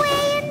all the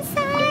way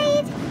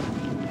inside?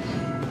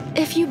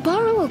 If you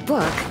borrow a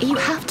book, you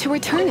have to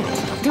return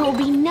it. There will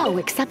be no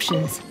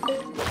exceptions.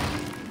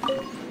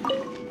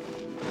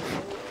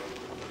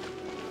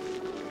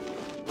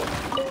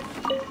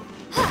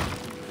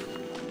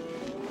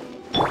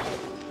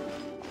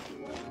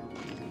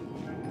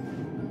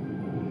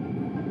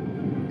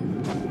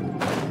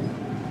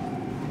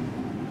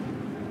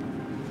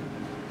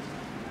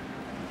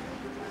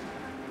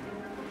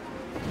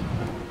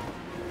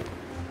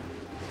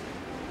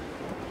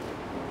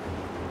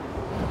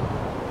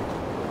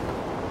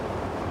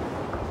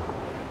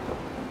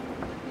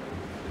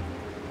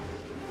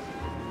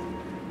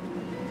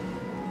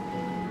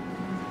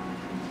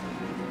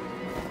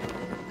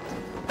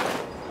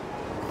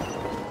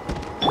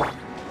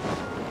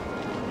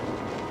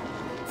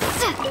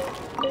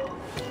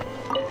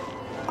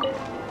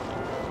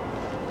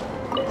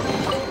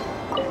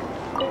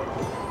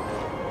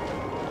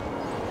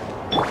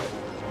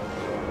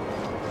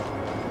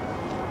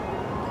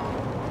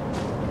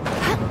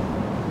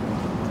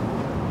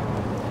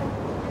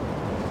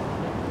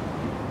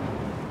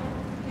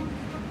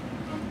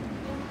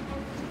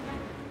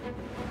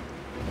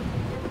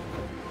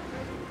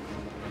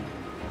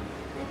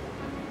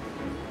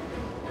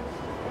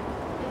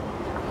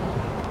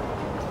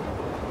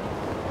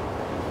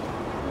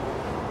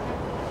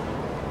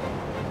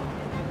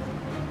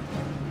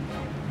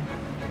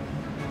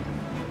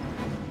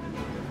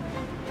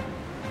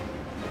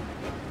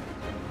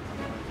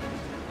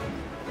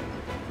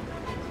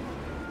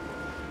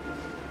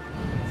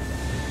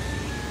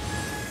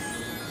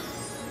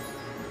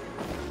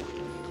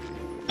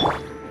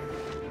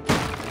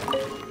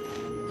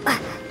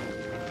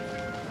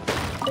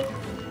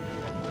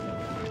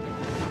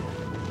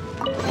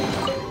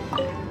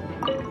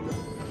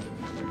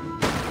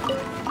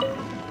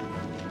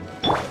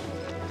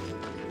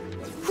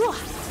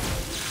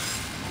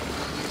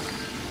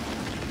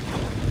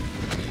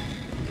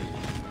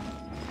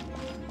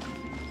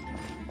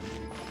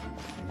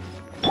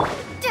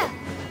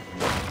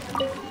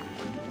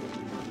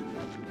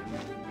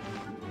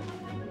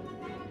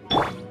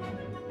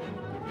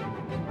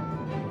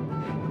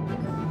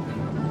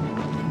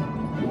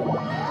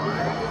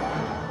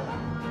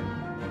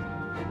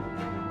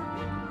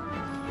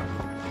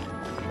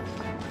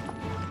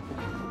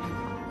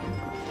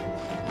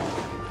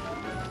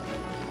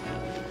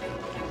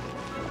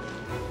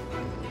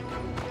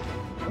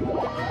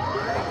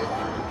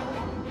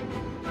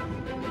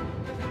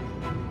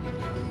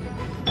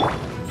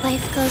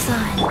 Life goes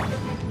on.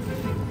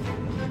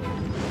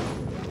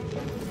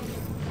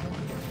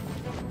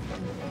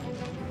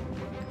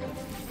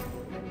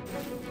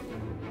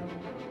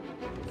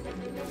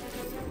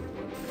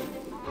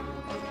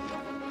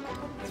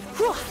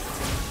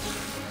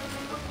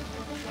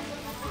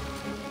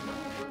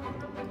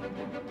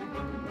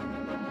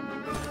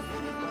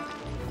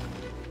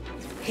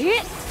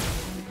 Hit!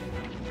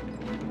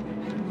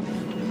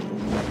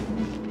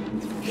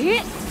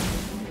 Hit!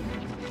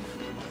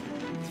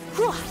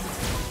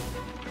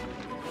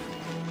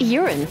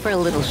 You're in for a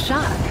little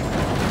shock.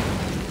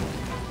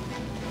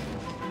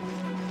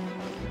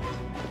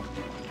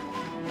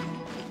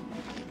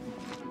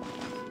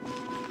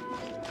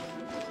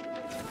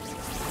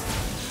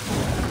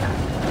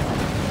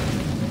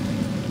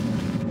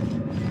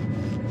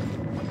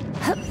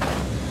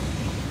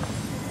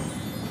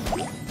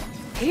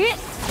 Hit!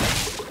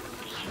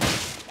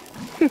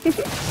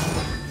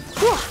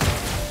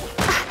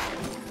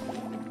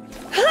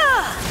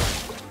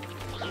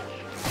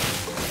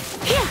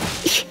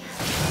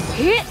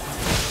 Hit!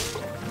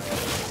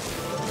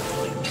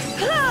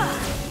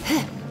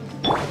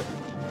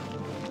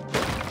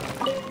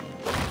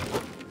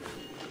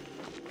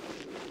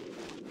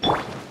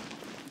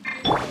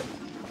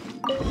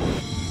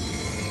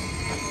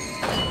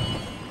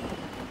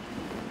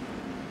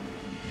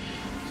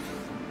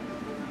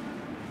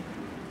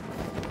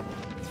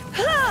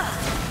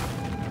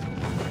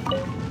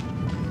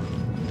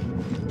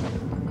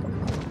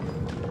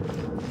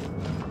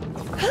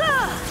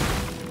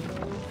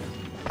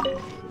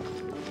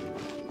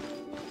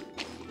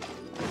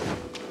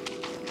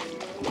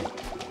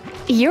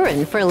 You're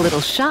in for a little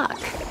shock.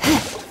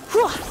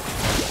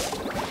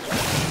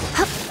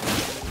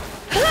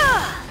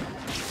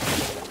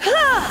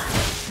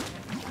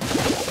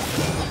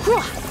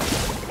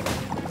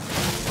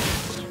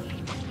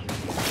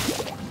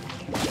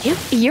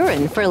 You're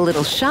in for a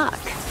little shock.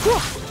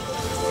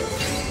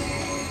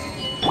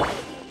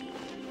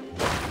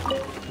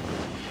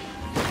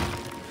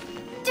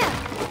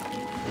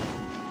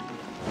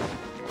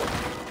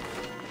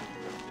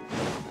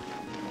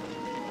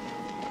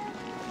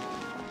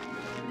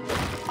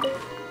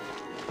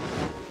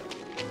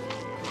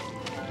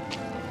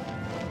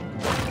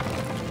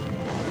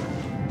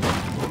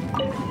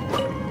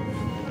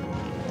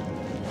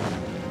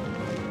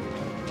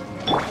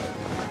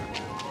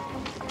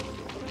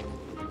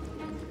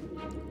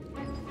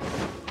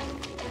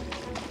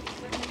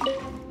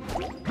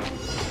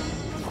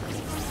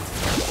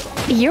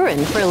 You're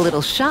in for a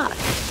little shock.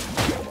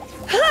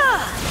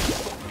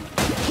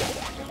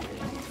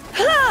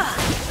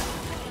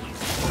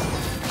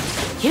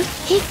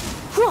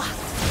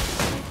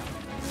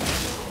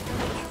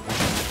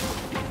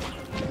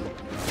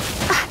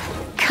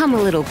 Come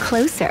a little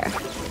closer.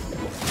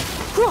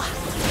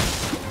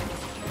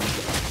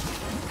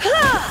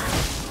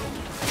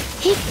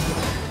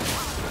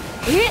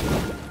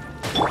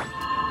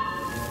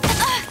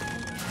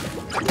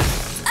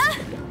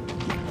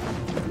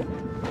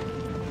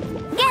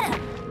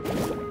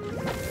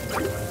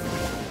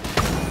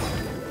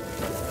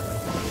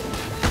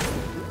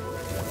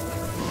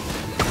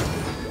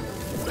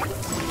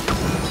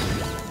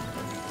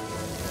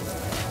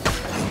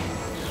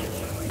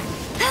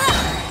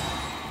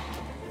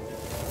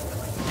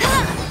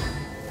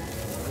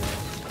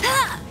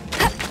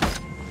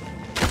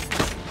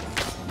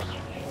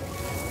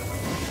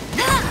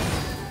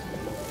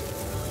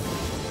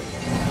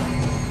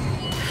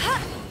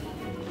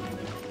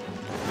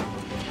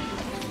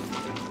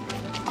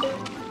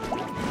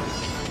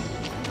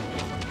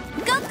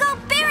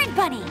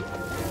 Bunny!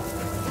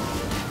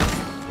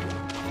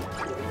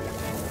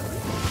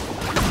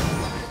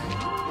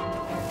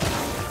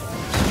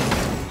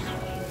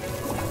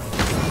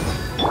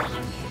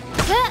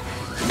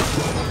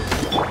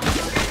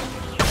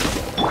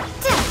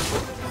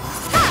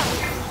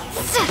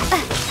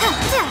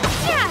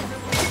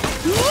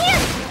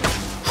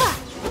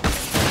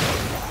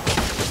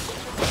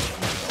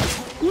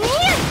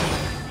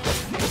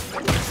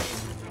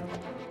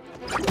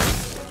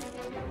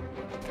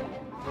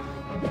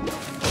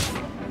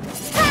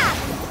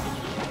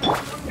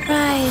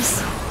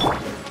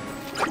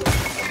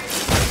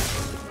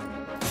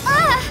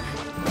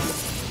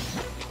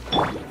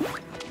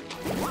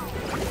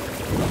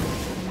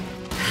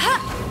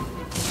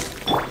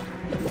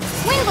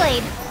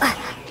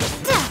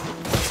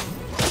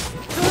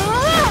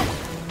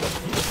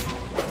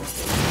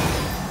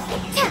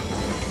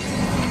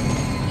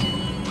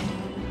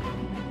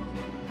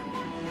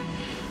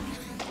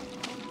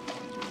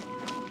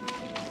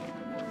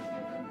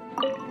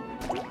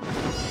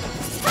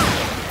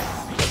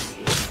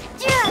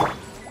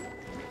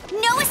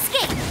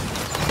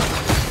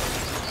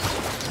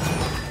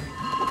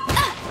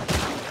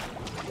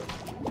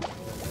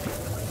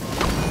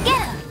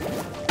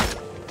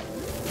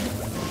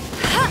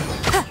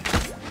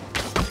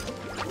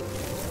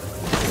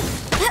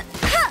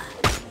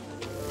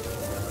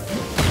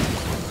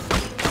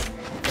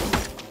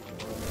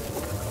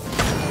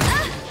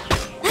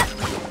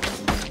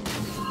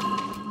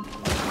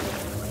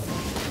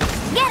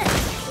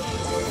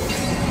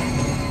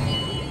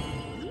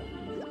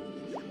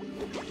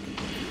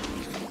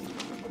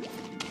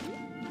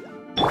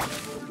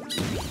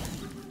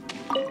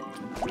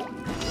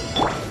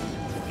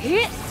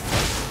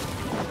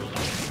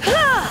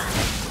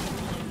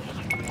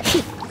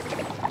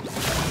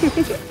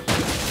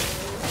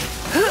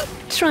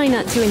 Try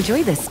not to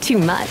enjoy this too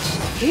much.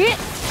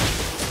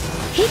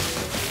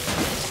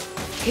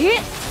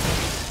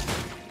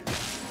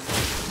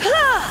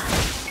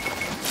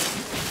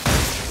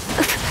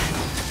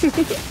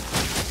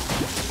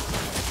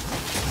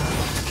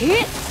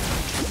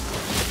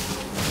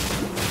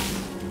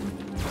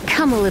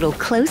 Come a little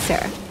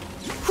closer.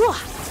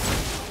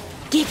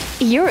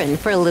 You're in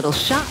for a little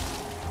shock.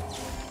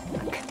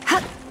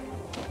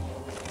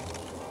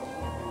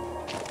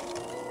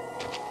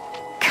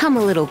 Come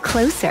a little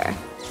closer.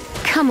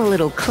 Come a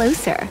little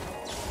closer.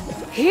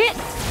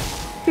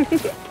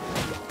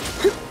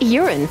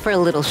 You're in for a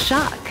little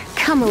shock.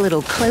 Come a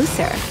little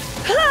closer.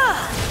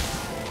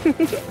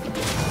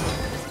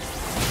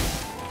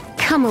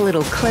 Come a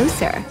little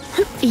closer.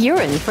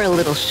 You're in for a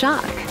little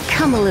shock.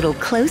 Come a little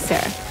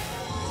closer.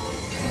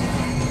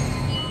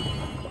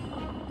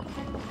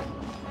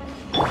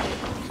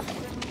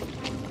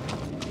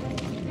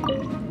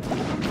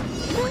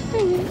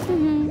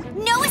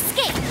 No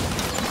escape!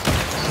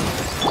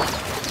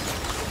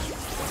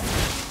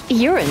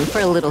 You're in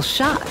for a little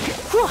shock.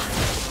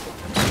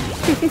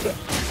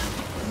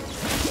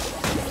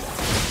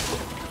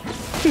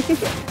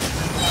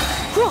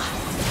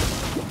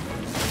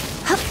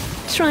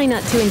 Try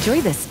not to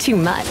enjoy this too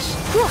much.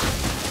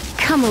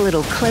 Come a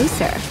little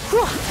closer.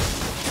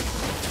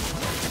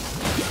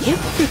 Yep.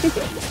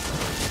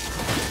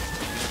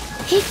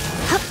 Hit,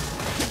 hup.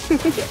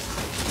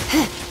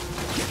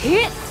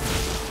 Hit.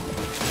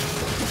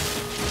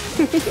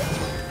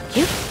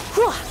 Yep.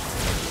 Hua.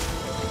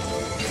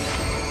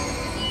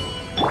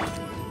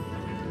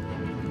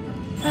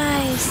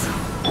 Rise.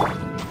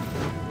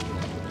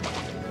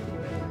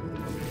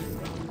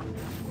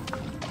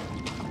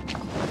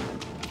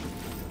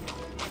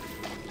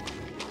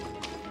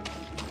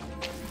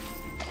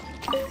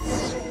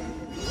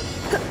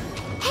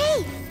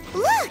 Hey,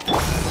 look!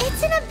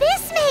 It's an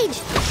abyss mage!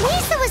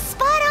 Lisa was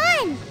spot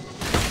on!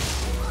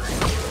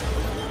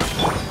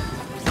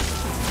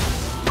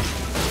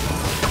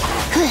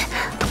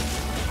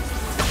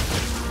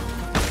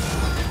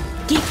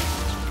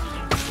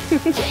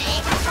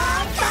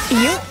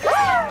 Yep.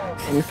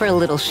 And for a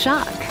little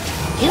shock.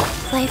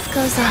 Yep, life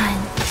goes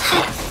on.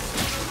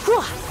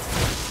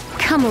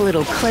 Come a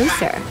little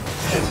closer.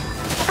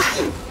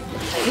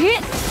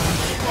 Hit.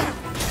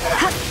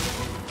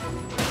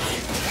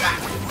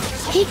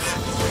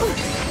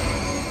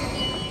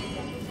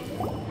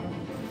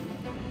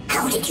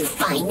 How did you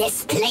find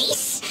this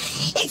place?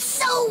 It's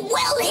so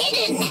well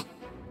hidden!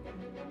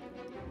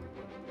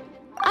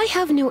 I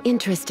have no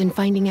interest in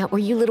finding out where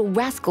you little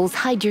rascals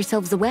hide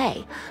yourselves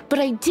away, but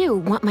I do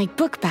want my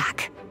book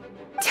back.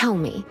 Tell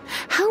me,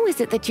 how is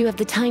it that you have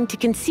the time to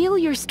conceal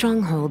your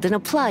stronghold and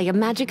apply a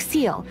magic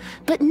seal,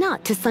 but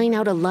not to sign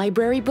out a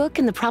library book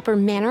in the proper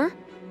manner?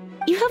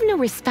 You have no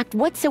respect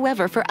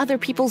whatsoever for other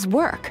people's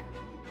work.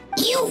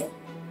 You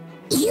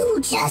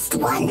just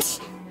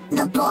want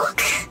the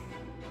book?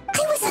 I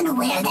was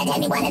unaware that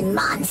anyone in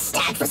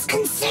Mondstadt was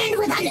concerned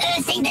with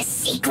unearthing the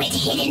secret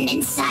hidden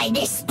inside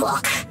this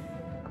book.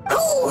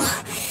 Who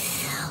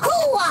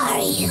are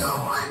you?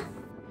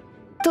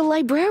 The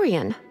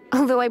librarian,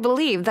 although I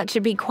believe that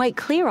should be quite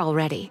clear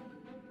already.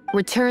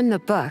 Return the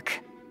book.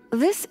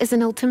 This is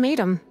an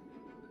ultimatum.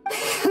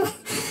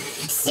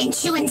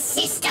 Since you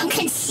insist on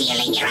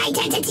concealing your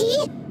identity,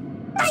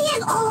 I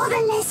have all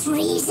the less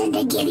reason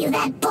to give you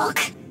that book.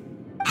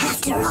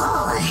 After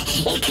all,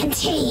 it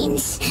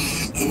contains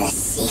the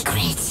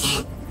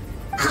secret.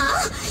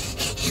 Huh?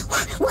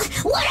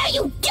 What are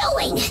you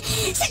doing?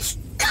 Such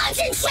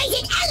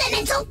concentrated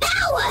elemental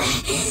power!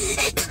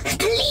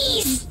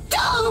 Please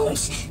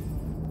don't!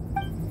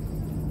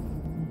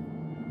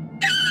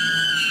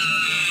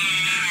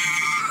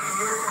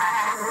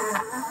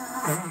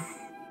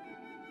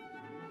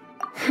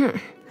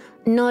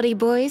 Naughty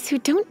boys who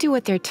don't do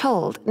what they're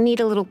told need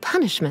a little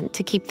punishment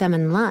to keep them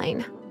in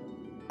line.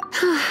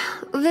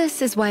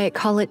 This is why I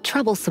call it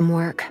troublesome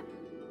work.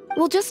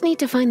 We'll just need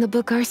to find the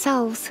book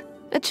ourselves.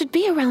 It should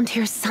be around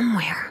here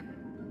somewhere.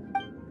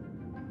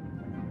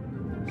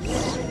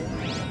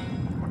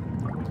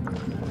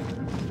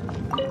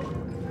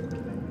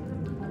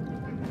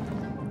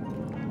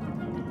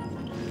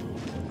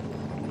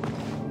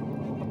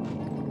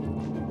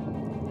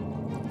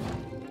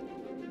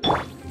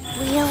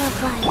 Wheel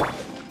of Light.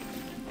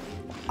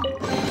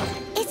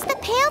 It's the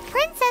Pale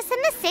Princess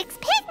and the Six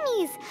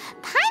Pygmies!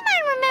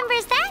 Paimon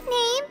remembers that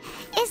name!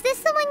 Is this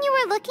the one you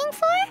were looking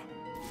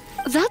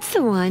for? That's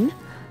the one.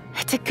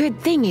 It's a good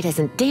thing it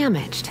isn't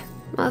damaged.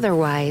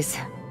 Otherwise...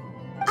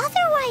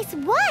 Otherwise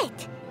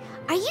what?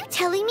 Are you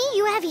telling me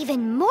you have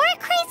even more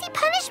crazy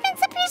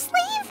punishments up your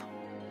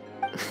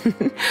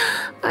sleeve?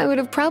 I would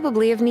have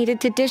probably have needed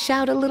to dish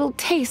out a little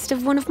taste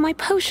of one of my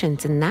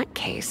potions in that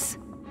case.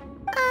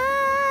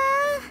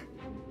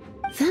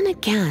 Then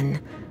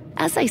again,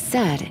 as I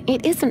said,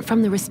 it isn't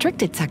from the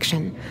restricted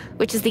section,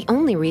 which is the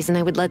only reason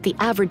I would let the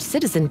average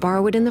citizen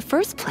borrow it in the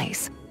first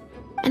place.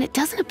 And it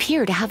doesn't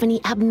appear to have any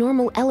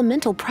abnormal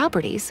elemental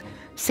properties,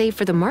 save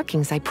for the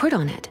markings I put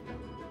on it.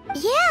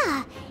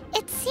 Yeah,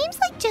 it seems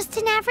like just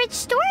an average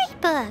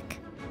storybook.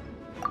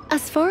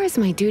 As far as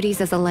my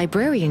duties as a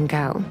librarian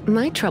go,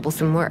 my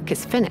troublesome work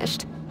is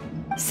finished.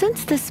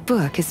 Since this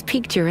book has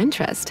piqued your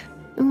interest,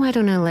 why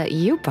don't I let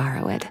you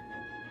borrow it?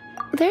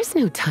 There's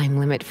no time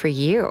limit for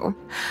you.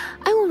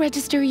 I will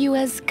register you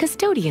as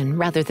custodian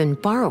rather than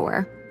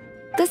borrower.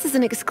 This is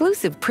an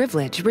exclusive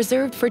privilege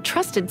reserved for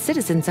trusted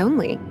citizens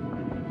only.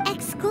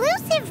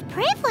 Exclusive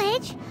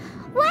privilege?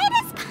 Why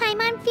does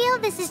Paimon feel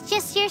this is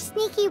just your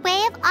sneaky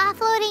way of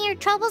offloading your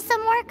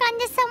troublesome work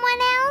onto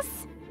someone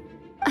else?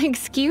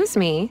 Excuse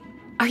me,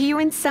 are you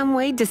in some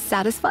way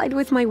dissatisfied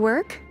with my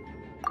work?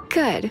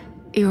 Good,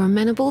 you're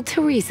amenable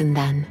to reason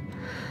then.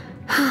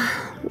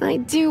 I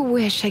do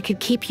wish I could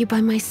keep you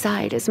by my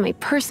side as my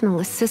personal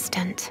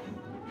assistant.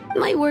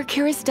 My work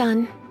here is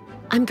done.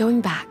 I'm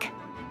going back.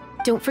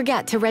 Don't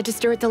forget to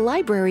register at the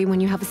library when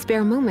you have a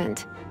spare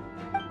moment.